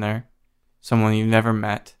comes in there, someone you've never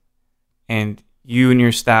met, and you and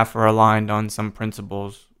your staff are aligned on some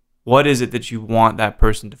principles. What is it that you want that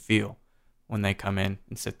person to feel when they come in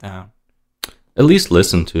and sit down? At least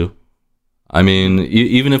listen to. I mean,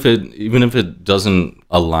 even if it doesn't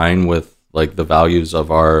align with like the values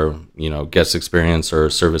of our, guest experience or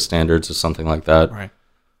service standards or something like that, right,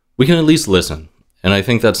 we can at least listen. And I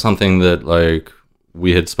think that's something that like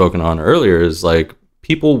we had spoken on earlier is like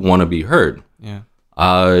people want to be heard. Yeah.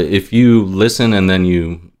 If you listen and then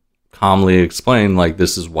you calmly explain like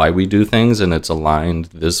this is why we do things and it's aligned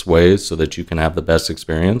this way so that you can have the best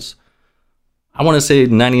experience, I want to say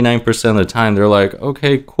 99% of the time, they're like,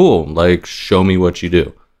 okay, cool. Like, show me what you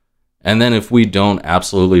do. And then if we don't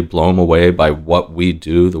absolutely blow them away by what we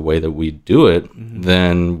do, the way that we do it,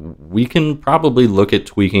 then we can probably look at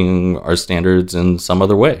tweaking our standards in some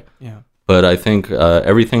other way. Yeah. But I think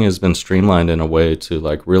everything has been streamlined in a way to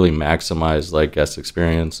like really maximize like guest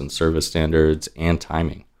experience and service standards and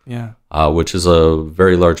timing. Yeah. Which is a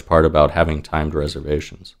very large part about having timed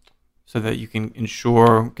reservations. So that you can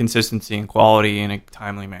ensure consistency and quality in a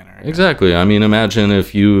timely manner. Exactly. I mean, imagine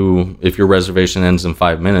if your reservation ends in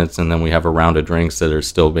 5 minutes and then we have a round of drinks that are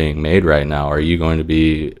still being made right now. Are you going to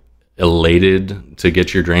be elated to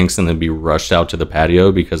get your drinks and then be rushed out to the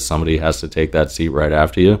patio because somebody has to take that seat right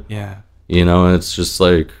after you? Yeah. You know, it's just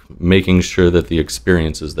like making sure that the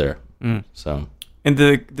experience is there. So. And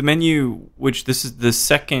the menu, which this is the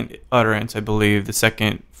second utterance, I believe, the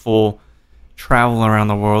second full travel around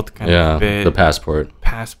the world kind of bit. The passport,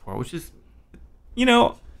 which is, you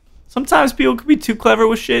know, sometimes people could be too clever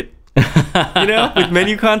with shit, you know, with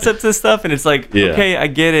menu concepts and stuff, and it's like, okay, I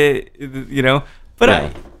get it, you know,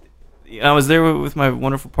 but I was there with my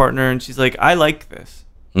wonderful partner, and she's like, I like this,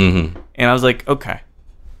 and I was like, okay,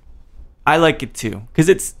 I like it too, because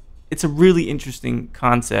it's a really interesting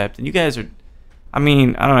concept, and you guys are, I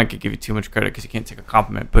mean, I don't know, I could give you too much credit because you can't take a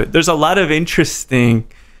compliment, but there's a lot of interesting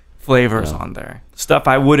flavors on there, stuff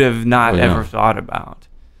I would have not ever thought about,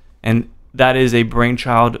 and that is a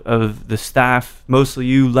brainchild of the staff, mostly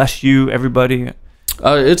you, less you, everybody.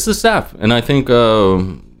 It's the staff, and I think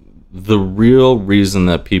the real reason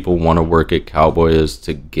that people want to work at Cowboy is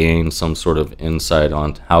to gain some sort of insight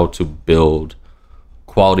on how to build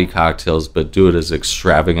quality cocktails, but do it as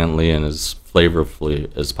extravagantly and as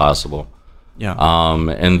flavorfully as possible. Yeah.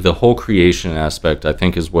 And the whole creation aspect, I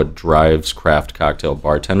think, is what drives craft cocktail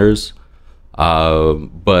bartenders.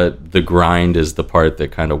 But the grind is the part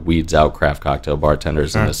that kind of weeds out craft cocktail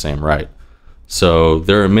bartenders in the same right. So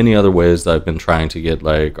there are many other ways that I've been trying to get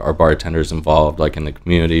like our bartenders involved, like in the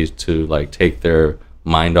community, to like take their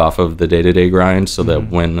mind off of the day-to-day grind, so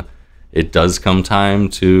that when it does come time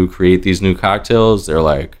to create these new cocktails, they're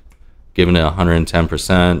like giving it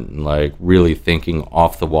 110% and like really thinking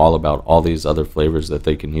off the wall about all these other flavors that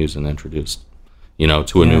they can use and introduce, you know,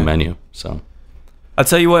 to a new menu. So I'll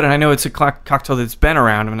tell you what, and I know it's a cocktail that's been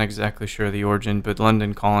around. I'm not exactly sure of the origin, but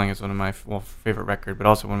London Calling is one of my favorite record, but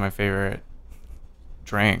also one of my favorite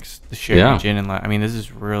drinks. The sherry gin and I mean, this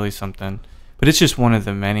is really something. But it's just one of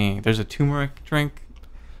the many. There's a turmeric drink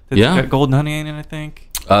that's got golden honey in it, I think.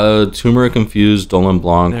 Turmeric infused Dolin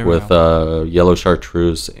Blanc with yellow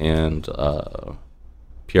chartreuse and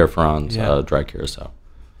Pierre Ferrand's dry curacao.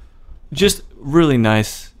 Just really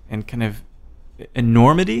nice and kind of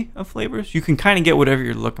enormity of flavors. You can kind of get whatever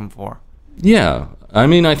you're looking for. Yeah. I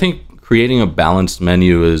mean, I think creating a balanced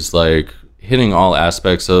menu is like hitting all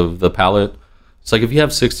aspects of the palate. It's like if you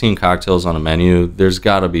have 16 cocktails on a menu, there's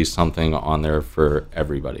got to be something on there for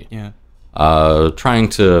everybody. Yeah.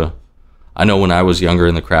 I know when I was younger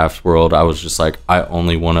in the craft world, I was just like, I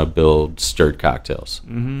only want to build stirred cocktails.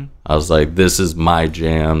 I was like, this is my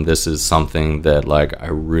jam. This is something that like I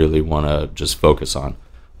really want to just focus on.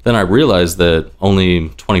 Then I realized that only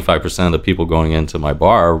 25% of the people going into my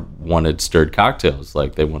bar wanted stirred cocktails.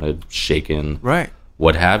 Like they wanted shaken,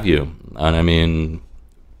 what have you. And I mean,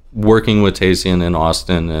 working with Tasian in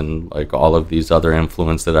Austin and like all of these other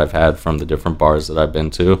influence that I've had from the different bars that I've been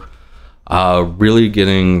to, really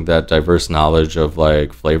getting that diverse knowledge of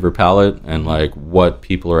like flavor palette and like what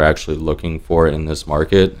people are actually looking for in this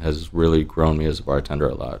market has really grown me as a bartender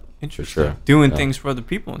a lot. Interesting. For sure. Doing things for other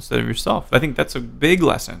people instead of yourself. I think that's a big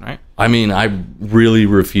lesson, right? I mean, I really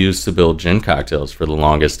refused to build gin cocktails for the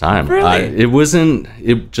longest time. Really?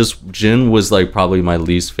 Gin was like probably my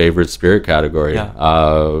least favorite spirit category.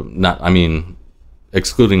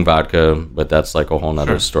 Excluding vodka, but that's like a whole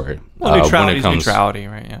nother story. Well, neutrality,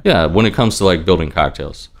 right? Yeah, when it comes to like building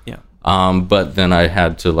cocktails. Yeah. But then I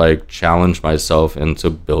had to like challenge myself into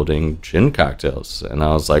building gin cocktails, and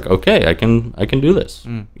I was like, okay, I can do this.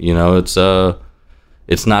 You know, it's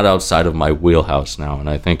not outside of my wheelhouse now, and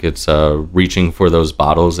I think it's reaching for those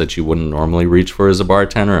bottles that you wouldn't normally reach for as a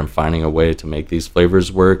bartender, and finding a way to make these flavors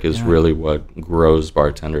work is really what grows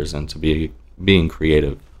bartenders into being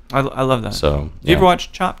creative. I love that. So, do you ever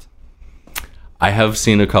watch Chopped? I have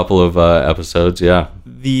seen a couple of episodes, yeah.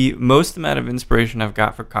 The most amount of inspiration I've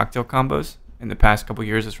got for cocktail combos in the past couple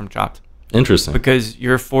years is from Chopped. Interesting. Because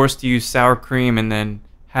you're forced to use sour cream and then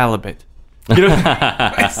halibut. You know,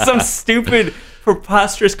 it's some stupid,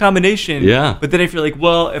 preposterous combination. Yeah. But then if you're like,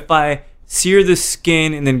 well, if I sear the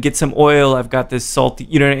skin and then get some oil, I've got this salty,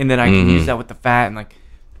 you know, and then I can use that with the fat. And like,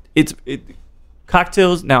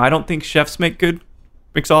 Cocktails. Now, I don't think chefs make good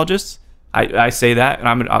mixologists. I say that,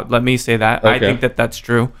 and let me say that. Okay. I think that that's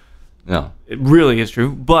true. Yeah. It really is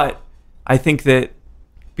true. But I think that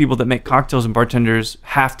people that make cocktails and bartenders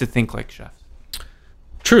have to think like chefs.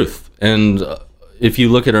 Truth. And if you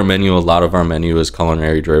look at our menu, a lot of our menu is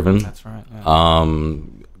culinary driven. That's right. Yeah.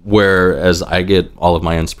 Whereas I get all of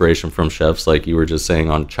my inspiration from chefs, like you were just saying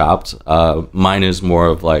on Chopped. Mine is more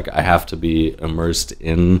of like I have to be immersed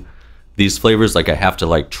in these flavors. Like I have to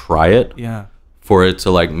like try it Yeah. for it to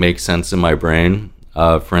like make sense in my brain.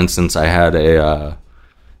 For instance, I had it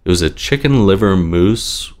was a chicken liver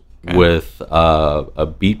mousse with a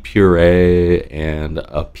beet puree and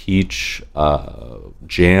a peach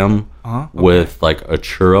jam with like a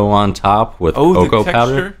churro on top with cocoa the texture,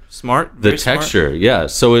 powder. Smart. The Very texture, smart. yeah.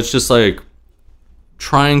 So it's just like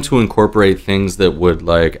trying to incorporate things that would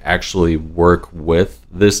like actually work with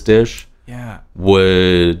this dish. Yeah.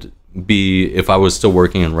 Would be if I was still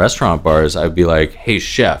working in restaurant bars, I'd be like, hey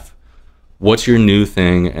chef, what's your new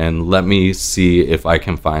thing, and let me see if I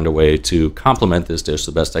can find a way to complement this dish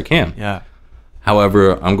the best I can. Yeah.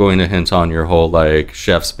 However, I'm going to hint on your whole like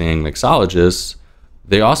chefs being mixologists.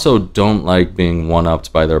 They also don't like being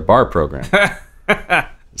one-upped by their bar program.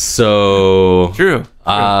 So True.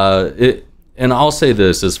 And I'll say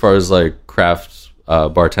this, as far as like craft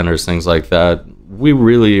bartenders, things like that, we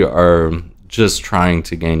really are just trying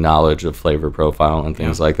to gain knowledge of flavor profile and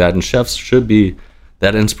things like that. And chefs should be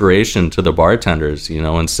that inspiration to the bartenders, you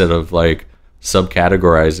know, instead of like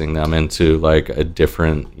subcategorizing them into like a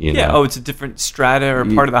different, you know. It's a different strata or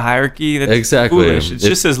part of the hierarchy. That's Exactly. foolish. It's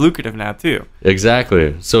just as lucrative now too.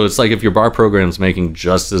 Exactly. So it's like if your bar program's making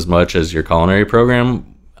just as much as your culinary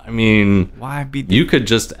program, I mean, Why be? you could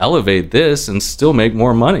just elevate this and still make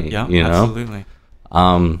more money. Yeah, you know. absolutely.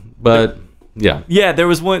 But yeah, Yeah, there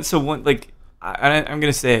was one. So one like I'm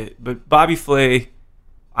gonna say it, but Bobby Flay,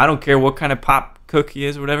 I don't care what kind of pop cook he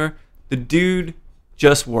is or whatever. The dude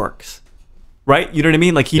just works, right? You know what I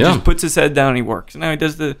mean? Like he just puts his head down and he works. Now he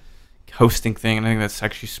does the hosting thing, and I think that's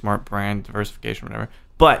actually smart brand diversification, whatever.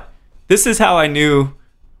 But this is how I knew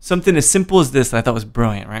something as simple as this that I thought was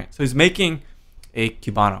brilliant, right? So he's making a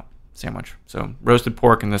Cubano sandwich. So roasted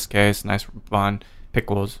pork in this case, nice bun,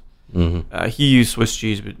 pickles. Mm-hmm. He used Swiss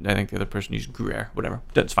cheese, but I think the other person used Gruyere, whatever.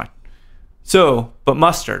 That's fine. So, but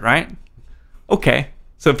mustard, right? Okay.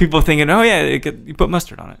 So people are thinking, oh yeah, you put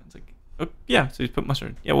mustard on it. It's like, oh, yeah, so you put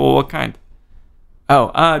mustard. Yeah, well, what kind?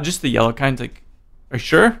 Oh, just the yellow kind. Like, are you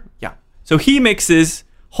sure? Yeah. So he mixes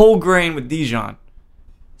whole grain with Dijon.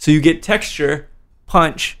 So you get texture,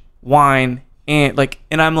 punch, wine, and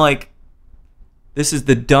I'm like, this is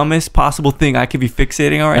the dumbest possible thing I could be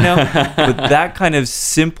fixating on right now. But that kind of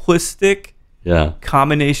simplistic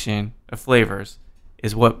combination of flavors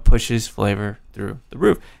is what pushes flavor through the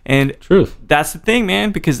roof. And truth. That's the thing,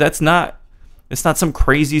 man, because it's not some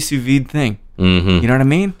crazy sous vide thing. Mm-hmm. You know what I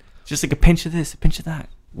mean? It's just like a pinch of this, a pinch of that.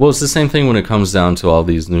 Well, it's the same thing when it comes down to all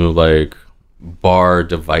these new like bar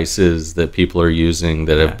devices that people are using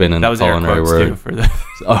that have been in the culinary world.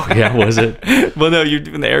 Oh yeah, was it? Well, no, you're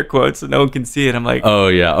doing the air quotes so no one can see it. I'm like, oh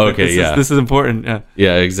yeah, okay, this is important.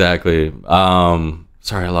 Yeah, exactly.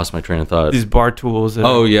 Sorry, I lost my train of thought. These bar tools.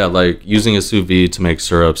 Oh yeah, like using a sous vide to make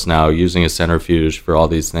syrups now, using a centrifuge for all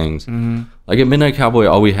these things. Mm-hmm. Like at Midnight Cowboy,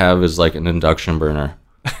 all we have is like an induction burner.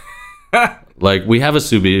 Like we have a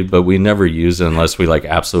sous vide, but we never use it unless we like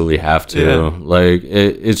absolutely have to. Yeah. Like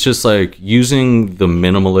it's just like using the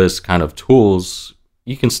minimalist kind of tools.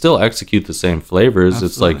 You can still execute the same flavors. Absolutely.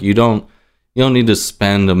 It's like you don't need to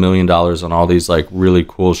spend $1 million on all these like really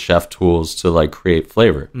cool chef tools to like create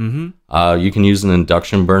flavor. Mm-hmm. You can use an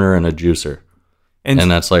induction burner and a juicer, and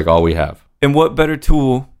that's like all we have. And what better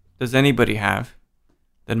tool does anybody have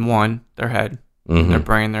than one, their head, their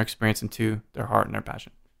brain, their experience, and two, their heart and their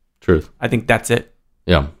passion? Truth. I think that's it.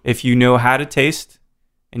 Yeah. If you know how to taste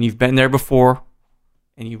and you've been there before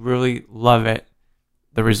and you really love it,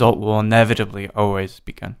 the result will inevitably always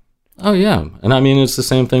be good. Oh, yeah. And I mean, it's the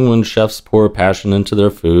same thing when chefs pour passion into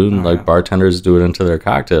their food and bartenders do it into their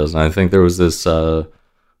cocktails. And I think there was this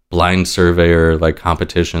blind surveyor like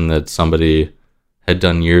competition that somebody had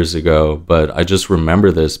done years ago. But I just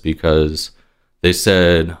remember this because they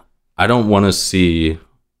said, I don't want to see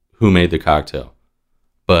who made the cocktail,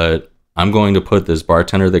 but I'm going to put this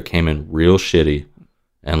bartender that came in real shitty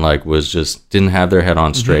and like didn't have their head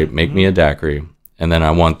on straight, make me a daiquiri. And then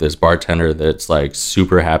I want this bartender that's like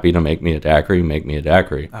super happy to make me a daiquiri.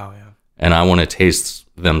 Oh, yeah. And I want to taste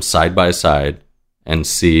them side by side and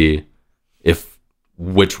see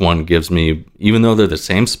which one gives me, even though they're the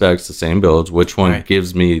same specs, the same builds, which one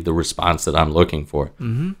gives me the response that I'm looking for.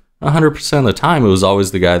 Mm-hmm. 100% of the time, it was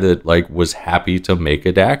always the guy that like was happy to make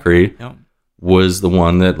a daiquiri. Yep. Was the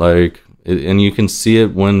one that like, and you can see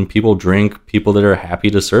it when people drink, people that are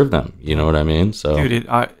happy to serve them. You know what I mean? So, Dude, it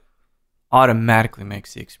automatically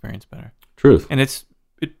makes the experience better. truth. And it's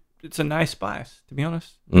a nice bias, to be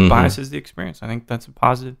honest. Mhm. Bias is the experience. I think that's a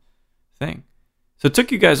positive thing. So it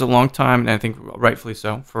took you guys a long time, and I think rightfully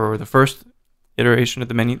so, for the first iteration of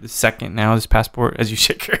the menu. The second now is Passport, as you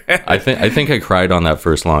shake your head. I think I cried on that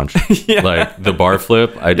first launch. Yeah. Like the bar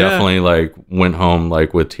flip, I definitely like went home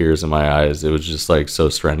like with tears in my eyes. It was just like so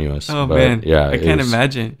strenuous. Oh, But, man. yeah, I can't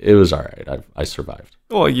imagine. It was all right. I survived.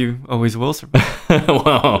 Well, you always will survive.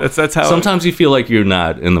 Well, That's how. sometimes you feel like you're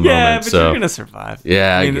not in the Yeah, moment. but So you're gonna survive.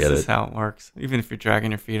 yeah, I this get is it. how it works. Even if you're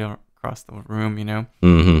dragging your feet across the room, you know.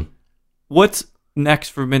 Mm-hmm. What's next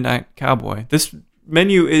for Midnight Cowboy? This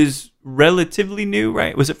menu is relatively new,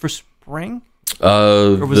 right? Was it for spring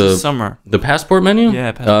or was it summer? The passport menu?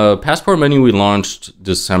 Yeah, passport. Passport menu we launched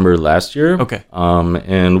December last year. Okay.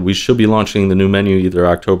 And we should be launching the new menu either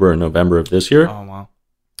October or November of this year. Oh wow.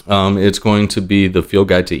 It's going to be the Field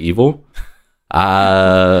Guide to Evil.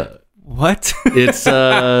 What?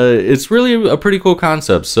 It's really a pretty cool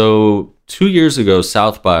concept. So 2 years ago,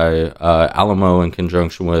 South by Alamo, in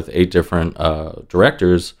conjunction with 8 different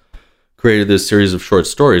directors, created this series of short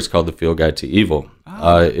stories called The Field Guide to Evil.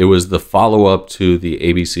 It was the follow-up to the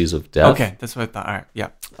ABCs of Death. Okay, that's what I thought. All right, yeah.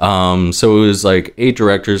 So it was like 8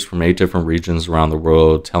 directors from 8 different regions around the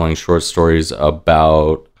world telling short stories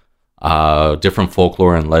about different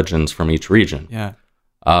folklore and legends from each region. Yeah.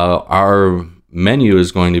 Our menu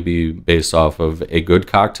is going to be based off of a good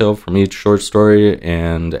cocktail from each short story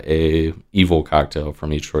and a evil cocktail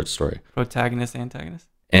from each short story. Protagonist, antagonist?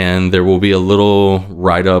 And there will be a little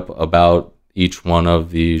write-up about each one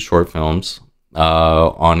of the short films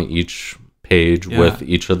on each page with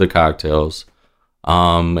each of the cocktails.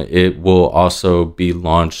 It will also be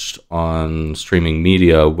launched on streaming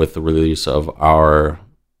media with the release of our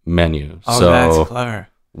menu. Oh, so that's clever.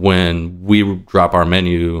 when we drop our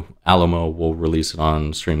menu, Alamo will release it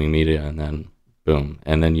on streaming media, and then boom.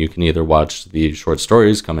 And then you can either watch the short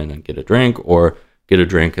stories, come in and get a drink, or get a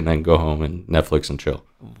drink and then go home and Netflix and chill.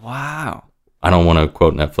 Wow. I don't want to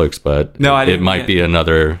quote Netflix, but No, I it didn't might get- be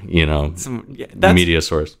another, media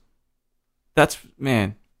source. That's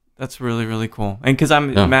really, really cool. And because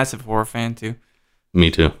I'm a massive horror fan too. Me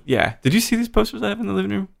too. Yeah. Did you see these posters I have in the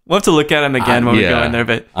living room? We'll have to look at them again when we go in there,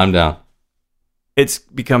 but I'm down. it's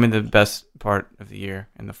becoming the best part of the year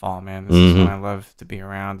in the fall, man. This is when I love to be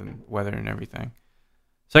around and weather and everything.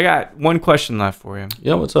 So I got one question left for you.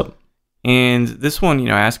 Yeah, what's up? And this one,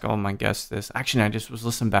 I ask all my guests this. Actually, I just was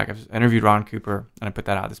listening back. I interviewed Ron Cooper, and I put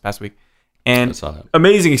that out this past week. I And saw that.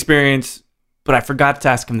 amazing experience, but I forgot to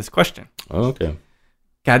ask him this question. Oh, okay.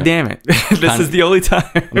 God damn it. This is the only time.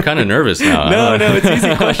 I'm kind of nervous now. No, it's an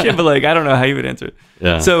easy question, but I don't know how you would answer it.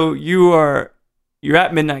 Yeah. So you're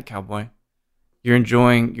at Midnight Cowboy. You're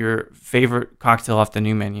enjoying your favorite cocktail off the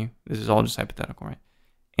new menu. This is all just hypothetical, right?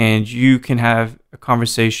 And you can have a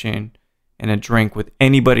conversation and a drink with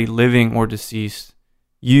anybody living or deceased.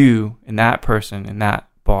 You and that person in that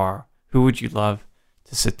bar, who would you love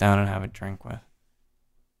to sit down and have a drink with?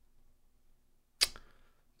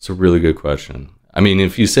 It's a really good question. I mean,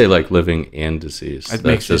 if you say living and deceased, It that's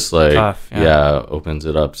makes just it tough, opens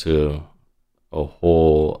it up to a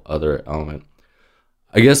whole other element.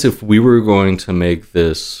 I guess if we were going to make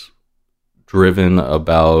this driven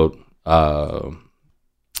about, our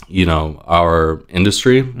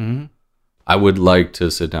industry, Mm-hmm. I would like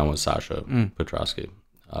to sit down with Sasha Petrosky.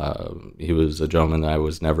 He was a gentleman that I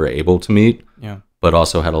was never able to meet, but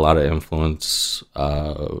also had a lot of influence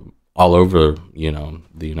all over,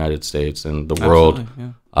 the United States and the world.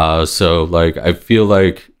 Absolutely, yeah. So I feel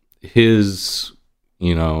like his,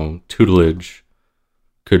 tutelage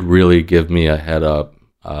could really give me a head up,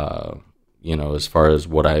 as far as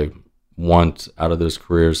what I want out of this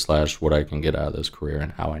career / what I can get out of this career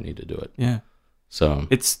and how I need to do it. Yeah. So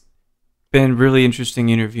It's been really interesting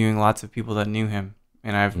interviewing lots of people that knew him,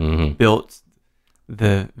 and I've built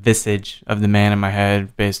the visage of the man in my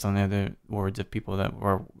head based on the other words of people that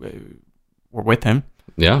were with him,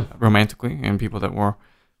 romantically, and people that were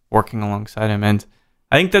working alongside him. And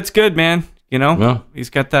I think that's good, man. He's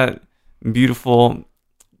got that beautiful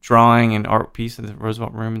drawing and art piece of the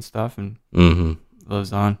Roosevelt Room and stuff, and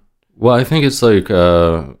lives on. Well, I think it's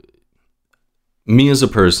me as a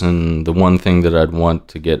person, the one thing that I'd want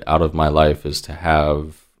to get out of my life is to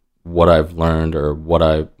have what I've learned or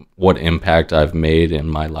what impact I've made in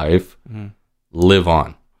my life live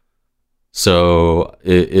on. So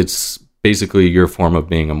it's basically your form of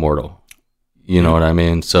being immortal. You know what I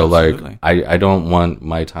mean? So Absolutely. like, I don't want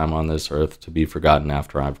my time on this earth to be forgotten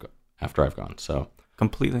after I've gone. So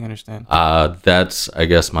Completely understand. that's, I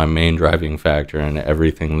guess, my main driving factor in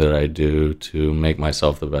everything that I do to make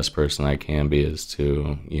myself the best person I can be, is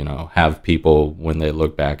to, you know, have people, when they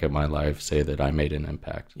look back at my life, say that I made an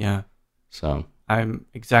impact. Yeah. So I'm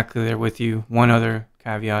exactly there with you. One other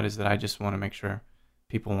caveat is that I just want to make sure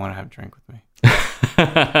people want to have a drink with me.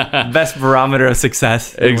 Best barometer of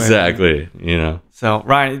success. exactly, you know. So,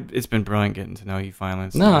 Ryan, it's been brilliant getting to know you finally.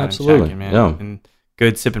 No, absolutely. Checking, man. Yeah. It's been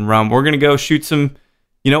good sipping rum. We're going to go shoot some,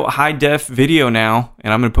 high def video now,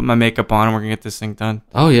 and I'm going to put my makeup on and we're going to get this thing done.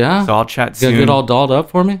 Oh, yeah? So I'll chat You soon. gonna get all dolled up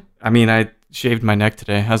for me? I mean, I shaved my neck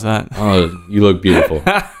today. How's that? Oh, you look beautiful.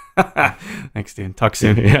 Thanks, dude. Talk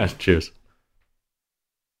soon. Yeah, cheers.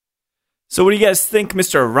 So what do you guys think,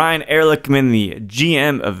 Mr. Ryan Ehrlichman, the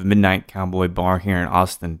GM of Midnight Cowboy Bar here in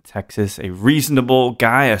Austin, Texas? A reasonable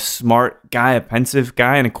guy, a smart guy, a pensive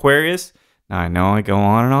guy, an Aquarius. Now, I know I go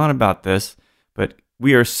on and on about this, but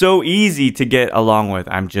we are so easy to get along with.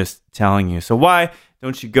 I'm just telling you. So why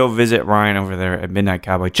don't you go visit Ryan over there at Midnight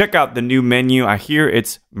Cowboy? Check out the new menu. I hear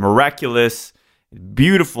it's miraculous,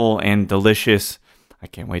 beautiful, and delicious. I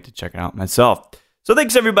can't wait to check it out myself. So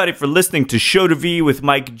thanks everybody for listening to Show to V with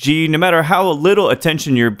Mike G. No matter how little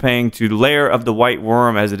attention you're paying to Lair of the White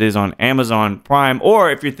Worm as it is on Amazon Prime,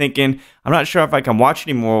 or if you're thinking, I'm not sure if I can watch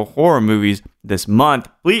any more horror movies this month,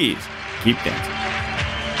 please keep dancing.